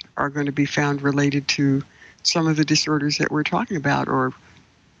genes are going to be found related to some of the disorders that we're talking about, or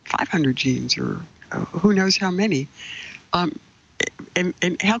 500 genes, or who knows how many.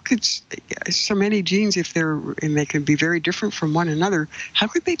 And how could so many genes, if they can be very different from one another, how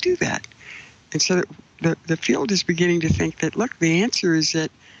could they do that? And so the field is beginning to think that, look, the answer is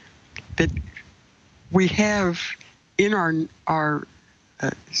that we have in our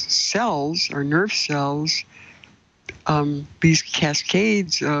cells, our nerve cells, these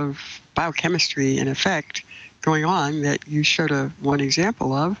cascades of biochemistry in effect going on that you showed one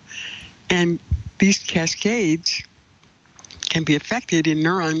example of. And these cascades can be affected in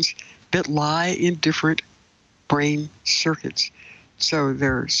neurons that lie in different brain circuits. So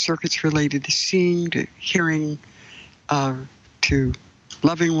there are circuits related to seeing, to hearing, to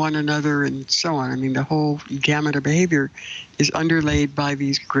loving one another, and so on. I mean, the whole gamut of behavior is underlaid by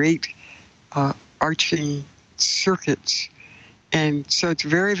these great arching circuits. And so it's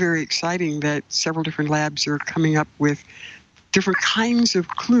very, very exciting that several different labs are coming up with different kinds of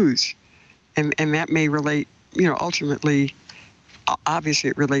clues. And that may relate, ultimately, obviously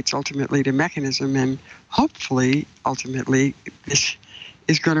it relates ultimately to mechanism, and hopefully, ultimately, this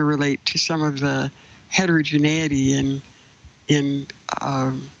is going to relate to some of the heterogeneity in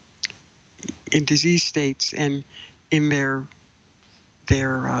disease states and in their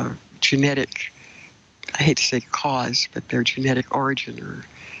genetic, I hate to say cause, but their genetic origin, or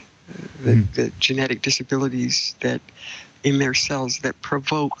the genetic disabilities that in their cells that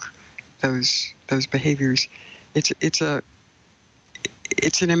provoke those behaviors. It's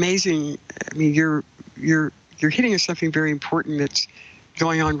an amazing. I mean, you're hitting on something very important that's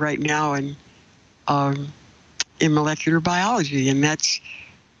going on right now in molecular biology, and that's,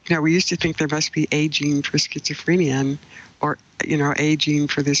 we used to think there must be a gene for schizophrenia, or a gene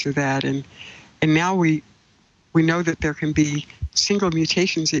for this or that, and now we know that there can be single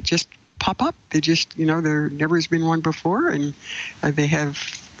mutations that just pop up. They just, there never has been one before, and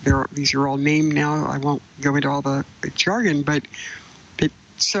these are all named now. I won't go into all the jargon, but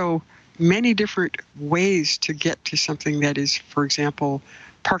so many different ways to get to something that is, for example,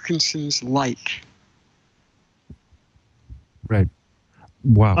 Parkinson's-like. Right.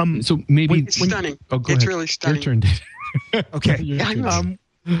 Wow. So maybe it's stunning. Go it's ahead. Really stunning. Your turn. Okay.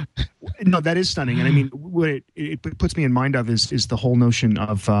 No, that is stunning. And I mean, what it puts me in mind of is the whole notion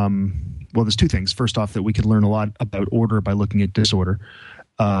of, there's two things. First off, that we could learn a lot about order by looking at disorder.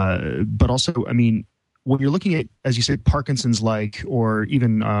 But also, I mean, when you're looking at, as you said, Parkinson's-like or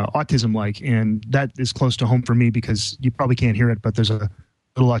even autism-like, and that is close to home for me because you probably can't hear it, but there's a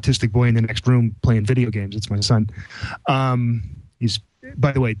little autistic boy in the next room playing video games. It's my son. He's,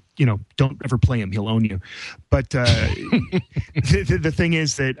 by the way, don't ever play him. He'll own you. But the thing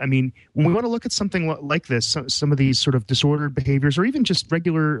is that, I mean, when we want to look at something like this, some of these sort of disordered behaviors, or even just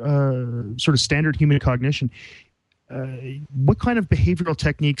regular sort of standard human cognition, what kind of behavioral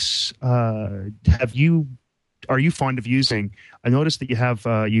techniques are you fond of using? I noticed that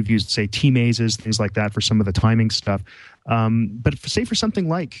you've used, say, T-mazes, things like that for some of the timing stuff. But say for something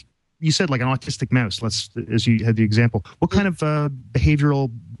like, you said, like an autistic mouse, as you had the example, what kind of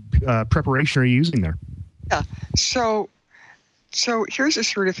behavioral preparation are you using there? Yeah. So here's the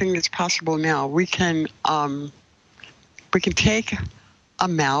sort of thing that's possible now. We can take a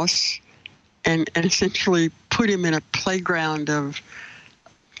mouse and essentially put him in a playground of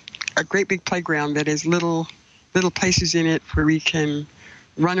a great big playground that has little places in it where he can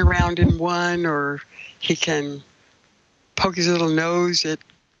run around in one, or he can poke his little nose at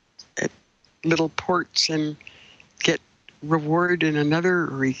little ports and get reward in another,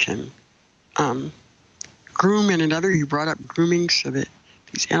 or he can groom in another. You brought up grooming, so that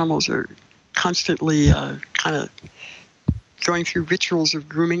these animals are constantly kind of going through rituals of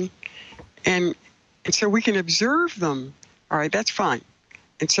grooming. And so we can observe them. All right, that's fine.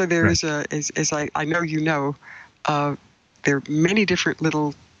 And so there is as I know you know, there are many different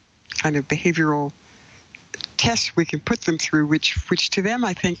little kind of behavioral tests we can put them through, which to them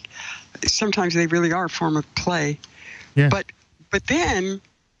I think sometimes they really are a form of play. Yeah. But then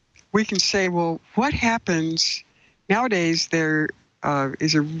we can say, well, what happens nowadays? There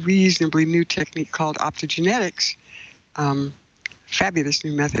is a reasonably new technique called optogenetics, fabulous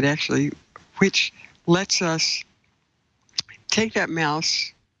new method actually, which lets us take that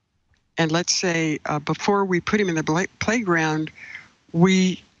mouse and, let's say, before we put him in the playground,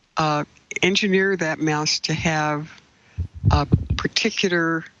 we engineer that mouse to have a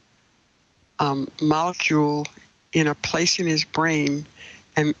particular molecule in a place in his brain,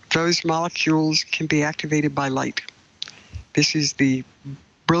 And those molecules can be activated by light. This is the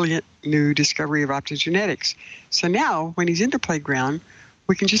brilliant new discovery of optogenetics. So now, when he's in the playground,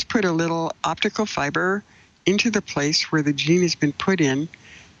 we can just put a little optical fiber into the place where the gene has been put in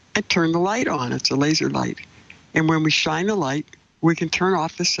and turn the light on. It's a laser light. And when we shine the light, we can turn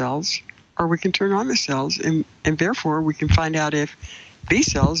off the cells or we can turn on the cells. And therefore, we can find out if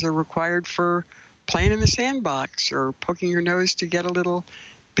these cells are required for playing in the sandbox or poking your nose to get a little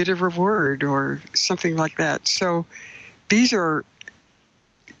bit of reward or something like that. So these are,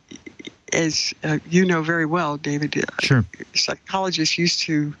 as you know very well, David, sure. Psychologists used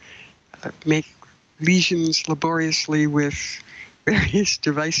to make lesions laboriously with various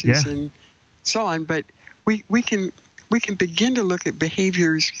devices and so on. But we can begin to look at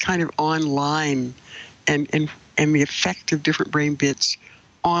behaviors kind of online and the effect of different brain bits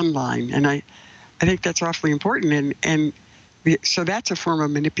online. And I think that's awfully important. So that's a form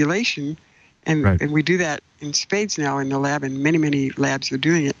of manipulation. And we do that in spades now in the lab, and many, many labs are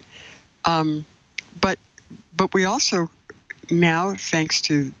doing it. But we also now, thanks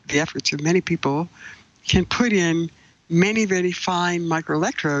to the efforts of many people, can put in many, very fine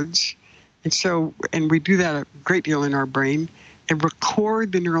microelectrodes. And we do that a great deal in our brain and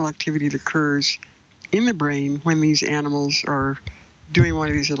record the neural activity that occurs in the brain when these animals are doing one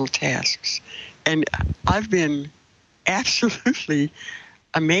of these little tasks. And I've been absolutely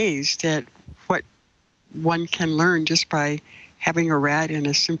amazed at what one can learn just by having a rat in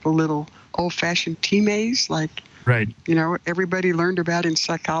a simple little old-fashioned T-maze, like everybody learned about in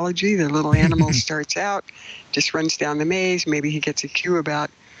psychology. The little animal starts out, just runs down the maze. Maybe he gets a cue about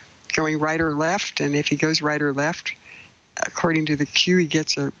going right or left, and if he goes right or left, according to the cue, he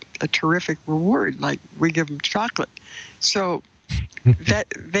gets a terrific reward, like we give him chocolate. So that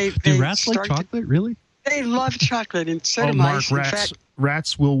they rats like chocolate, really? They love chocolate, and so do Mark, mice. rats, in fact,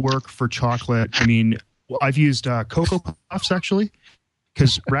 rats will work for chocolate. I mean, I've used Cocoa Puffs, actually,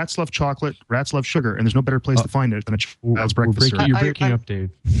 because rats love chocolate, rats love sugar, and there's no better place to find it than a child's breakfast cereal. You're breaking up, Dave.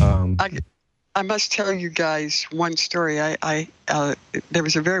 I must tell you guys one story. There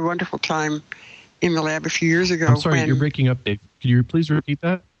was a very wonderful time in the lab a few years ago. I'm sorry, you're breaking up, Dave. Could you please repeat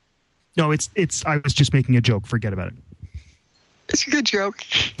that? No, it's. I was just making a joke. Forget about it. It's a good joke.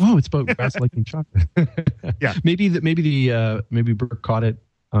 Oh, it's about rats liking chocolate. Yeah. Maybe Brooke caught it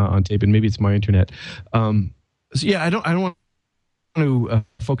on tape, and maybe it's my internet. So yeah, I don't want to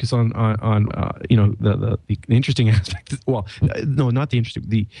focus on the interesting aspect. Well, no, not the interesting.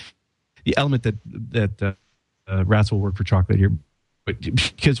 The element that rats will work for chocolate here, but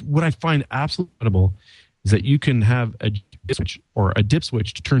because what I find absolutely incredible is that you can have a switch or a dip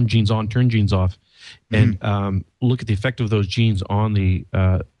switch to turn genes on, turn genes off, and look at the effect of those genes on the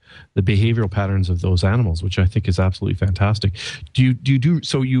behavioral patterns of those animals, which I think is absolutely fantastic. Do you do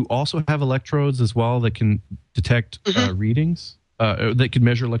so? You also have electrodes as well that can detect readings, that can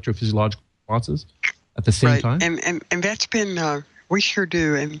measure electrophysiological responses at the same time. And that's been we sure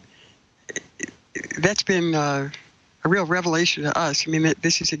do, and that's been a real revelation to us. I mean,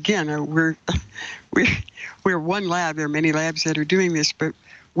 this is again we're one lab. There are many labs that are doing this, but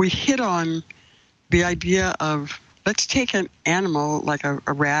we hit on the idea of let's take an animal like a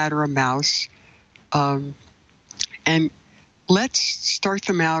rat or a mouse, and let's start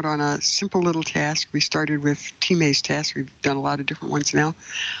them out on a simple little task. We started with T-maze tasks. We've done a lot of different ones now.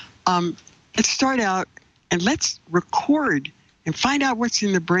 Let's start out and let's record and find out what's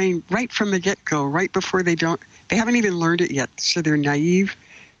in the brain right from the get-go, right before they haven't even learned it yet. So they're naive,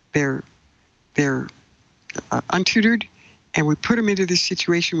 they're untutored, and we put them into this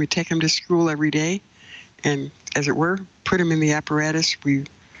situation. We take them to school every day, and as it were, put them in the apparatus. We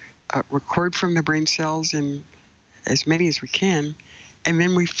record from the brain cells in as many as we can, and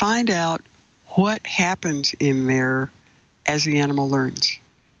then we find out what happens in there as the animal learns.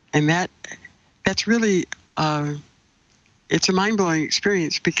 And that's really it's a mind-blowing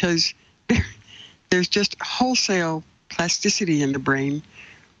experience because there's just wholesale plasticity in the brain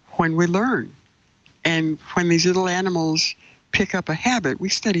when we learn. And when these little animals pick up a habit, we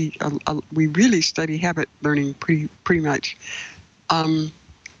really study habit learning pretty much. When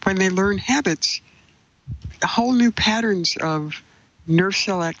they learn habits, whole new patterns of nerve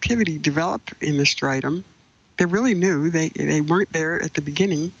cell activity develop in the striatum. They're really new. They weren't there at the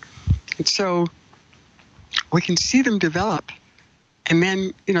beginning. And so we can see them develop. And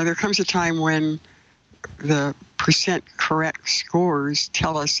then, there comes a time when the percent correct scores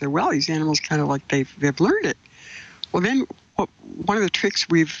tell us that, well, these animals kind of like they've learned it. Well, then one of the tricks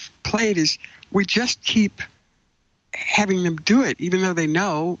we've played is we just keep having them do it, even though they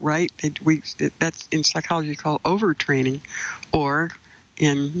know, right? That's in psychology called overtraining, or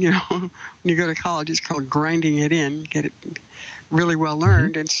in, when you go to college, it's called grinding it in, get it really well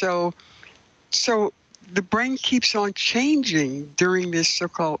learned. And so the brain keeps on changing during this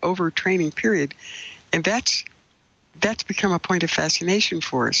so-called overtraining period. And that's become a point of fascination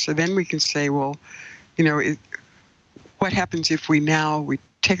for us. So then we can say, well, what happens if we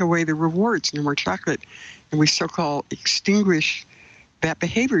take away the rewards, no more chocolate, and we so-called extinguish that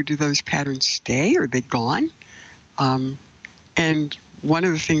behavior? Do those patterns stay? Are they gone? And one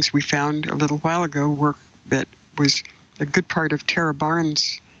of the things we found a little while ago, work that was a good part of Tara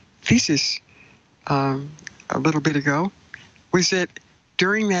Barnes' thesis a little bit ago, was that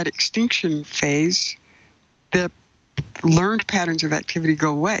during that extinction phase, the learned patterns of activity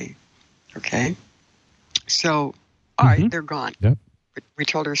go away. Okay? So, all right, they're gone. Yep. We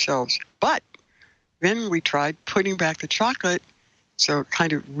told ourselves. But then we tried putting back the chocolate. So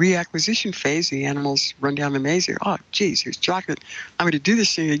kind of reacquisition phase, the animals run down the maze. Oh, geez, here's chocolate. I'm going to do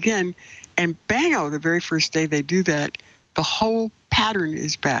this thing again. And bango, the very first day they do that, the whole pattern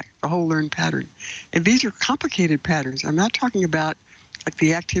is back, the whole learned pattern. And these are complicated patterns. I'm not talking about like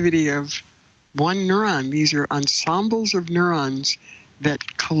the activity of one neuron. These are ensembles of neurons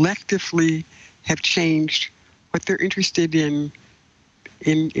that collectively have changed what they're interested in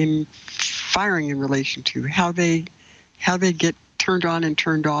firing in relation to, how they get turned on and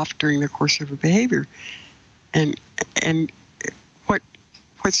turned off during the course of a behavior. And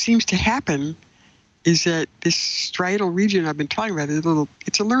what seems to happen is that this striatal region I've been talking about,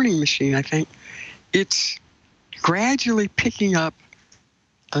 it's a learning machine, I think. It's gradually picking up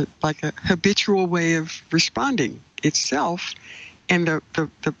like a habitual way of responding itself. And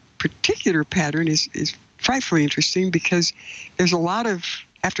the particular pattern is frightfully interesting because there's a lot of,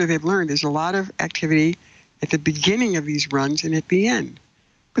 after they've learned, there's a lot of activity at the beginning of these runs and at the end.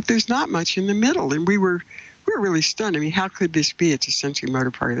 But there's not much in the middle. And we were really stunned. I mean, how could this be? It's a sensory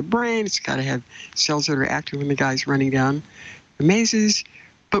motor part of the brain. It's got to have cells that are active when the guy's running down the mazes.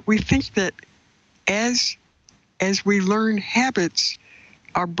 But we think that as we learn habits,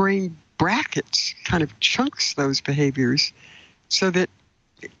 our brain brackets, kind of chunks those behaviors so that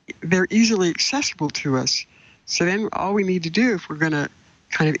they're easily accessible to us. So then all we need to do, if we're going to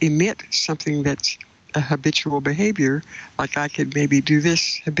kind of emit something that's a habitual behavior, like I could maybe do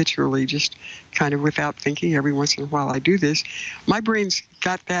this habitually, just kind of without thinking, every once in a while I do this, my brain's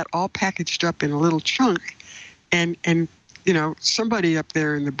got that all packaged up in a little chunk, and somebody up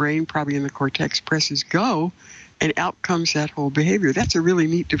there in the brain, probably in the cortex, presses go, and out comes that whole behavior. That's a really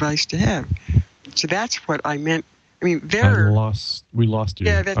neat device to have. So that's what I meant. I mean, we lost you.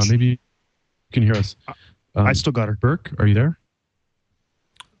 Yeah, maybe you can hear us. I still got her. Burke, are you there?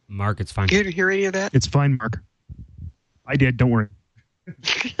 Mark, it's fine. You didn't hear any of that? It's fine, Mark. I did. Don't worry.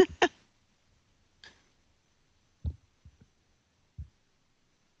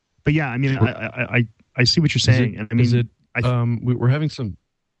 But yeah, I mean, I see what you're saying. And I mean, we're having some.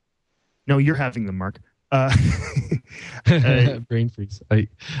 No, you're having them, Mark. Brain freeze. I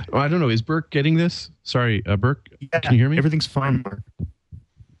don't know. Is Burke getting this? Sorry, Burke. Yeah, can you hear me? Everything's fine, Mark.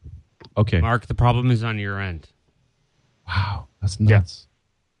 Okay. Mark, the problem is on your end. Wow, that's nuts. Yeah.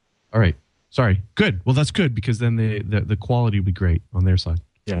 All right. Sorry. Good. Well, that's good because then the quality will be great on their side.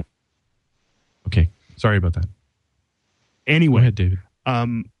 Yeah. Okay. Sorry about that. Anyway, go ahead, David.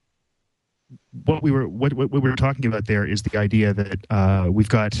 What we were talking about there is the idea that we've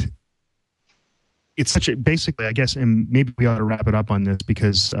got. It's such a basically, I guess, and maybe we ought to wrap it up on this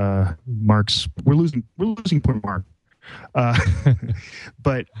because we're losing poor Mark.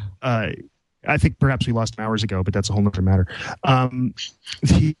 But I think perhaps we lost him hours ago, but that's a whole other matter.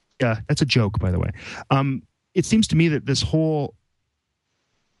 That's a joke, by the way. It seems to me that this whole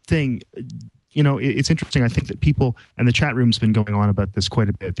thing, it's interesting. I think that people, and the chat room's been going on about this quite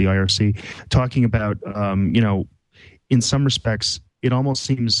a bit, the IRC, talking about, in some respects, it almost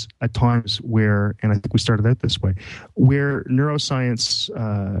seems at times where, and I think we started out this way, where neuroscience,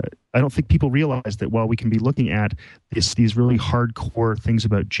 I don't think people realize that while we can be looking at these really hardcore things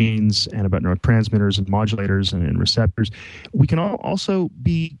about genes and about neurotransmitters and modulators and receptors, we can also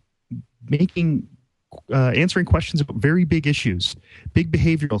be answering questions about very big issues, big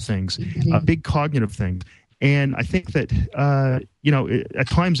behavioral things, big cognitive things. And I think that, at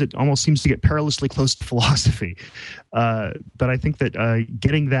times it almost seems to get perilously close to philosophy. But I think that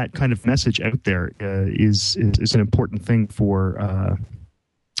getting that kind of message out there is an important thing for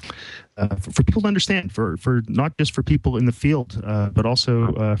people to understand, for not just for people in the field, but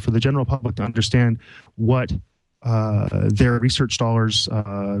also for the general public to understand what their research dollars,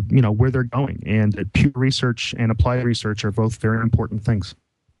 where they're going. And that pure research and applied research are both very important things.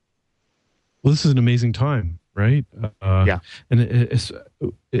 Well, this is an amazing time right? Yeah. And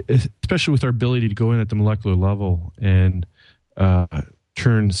especially with our ability to go in at the molecular level and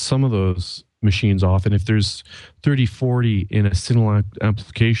turn some of those machines off. And if there's 30, 40 in a single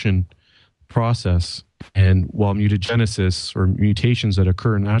amplification process, and while mutagenesis or mutations that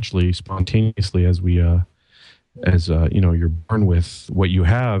occur naturally, spontaneously, as we you're born with what you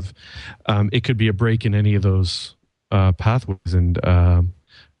have, it could be a break in any of those pathways. And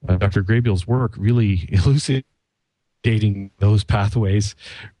Dr. Graybiel's work really elucidating those pathways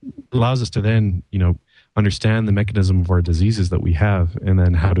allows us to then, understand the mechanism of our diseases that we have, and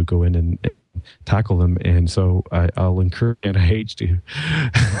then how to go in and tackle them. And so I'll encourage NIH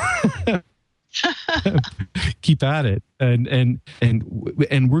to keep at it, and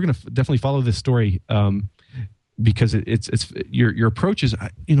we're going to definitely follow this story. Because it's your approach is,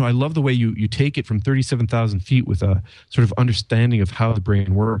 I love the way you take it from 37,000 feet with a sort of understanding of how the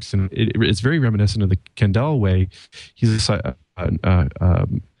brain works, and it's very reminiscent of the Kendall way. He's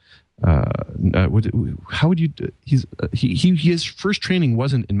how would you? His first training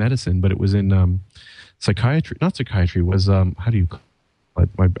wasn't in medicine, but it was in psychiatry. Not psychiatry. Was how do you?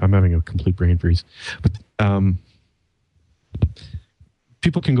 I'm having a complete brain freeze. But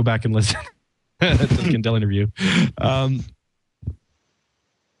people can go back and listen. That's the Kendall interview.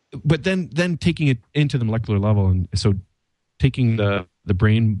 But then taking it into the molecular level, and so taking the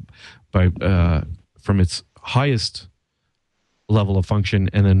brain by from its highest level of function,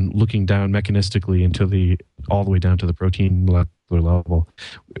 and then looking down mechanistically into all the way down to the protein molecular level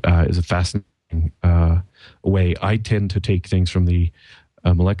is a fascinating way. I tend to take things from the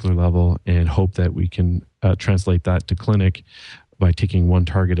molecular level and hope that we can translate that to clinic by taking one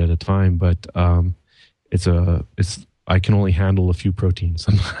target at a time, but I can only handle a few proteins,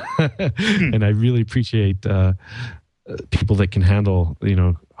 and I really appreciate people that can handle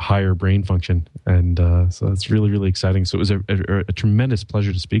higher brain function, and so it's really, really exciting. So it was a tremendous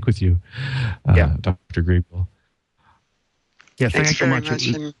pleasure to speak with you, Dr. Graybiel. Yeah, thanks so much.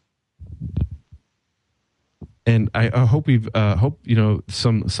 And I hope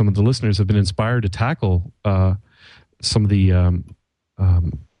some of the listeners have been inspired to tackle some of the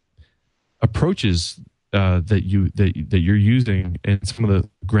approaches that you're using, and some of the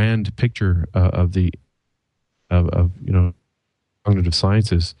grand picture of cognitive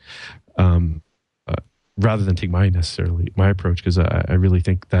sciences, rather than take my approach, because I really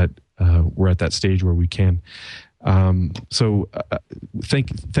think that we're at that stage where we can. So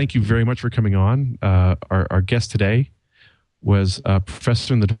thank you very much for coming on. Our guest today was a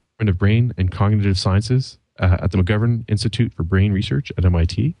professor in the Department of Brain and Cognitive Sciences at the McGovern Institute for Brain Research at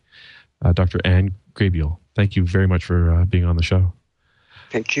MIT, Dr. Anne Graybiel. Thank you very much for being on the show.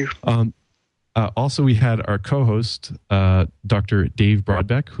 Thank you. Also, we had our co-host, Dr. Dave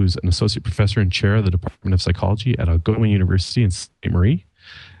Broadbeck, who's an associate professor and chair of the Department of Psychology at Algoma University in St. Marie,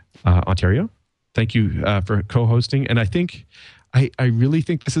 Ontario. Thank you for co-hosting. And I really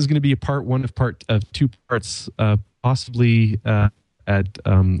think this is going to be a part one of two parts, possibly at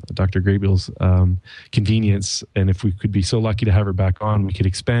Dr. Graybiel's convenience. And if we could be so lucky to have her back on, we could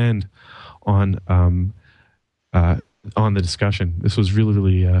expand on the discussion. This was really,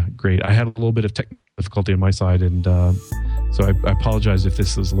 really great. I had a little bit of technical difficulty on my side, and so I apologize if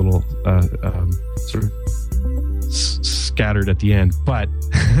this is a little sort of scattered at the end, but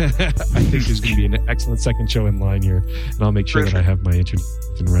I think there's going to be an excellent second show in line here, and I'll make sure that I have my internet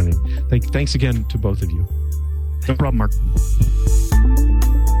up and running. Thanks again to both of you. No problem, Mark.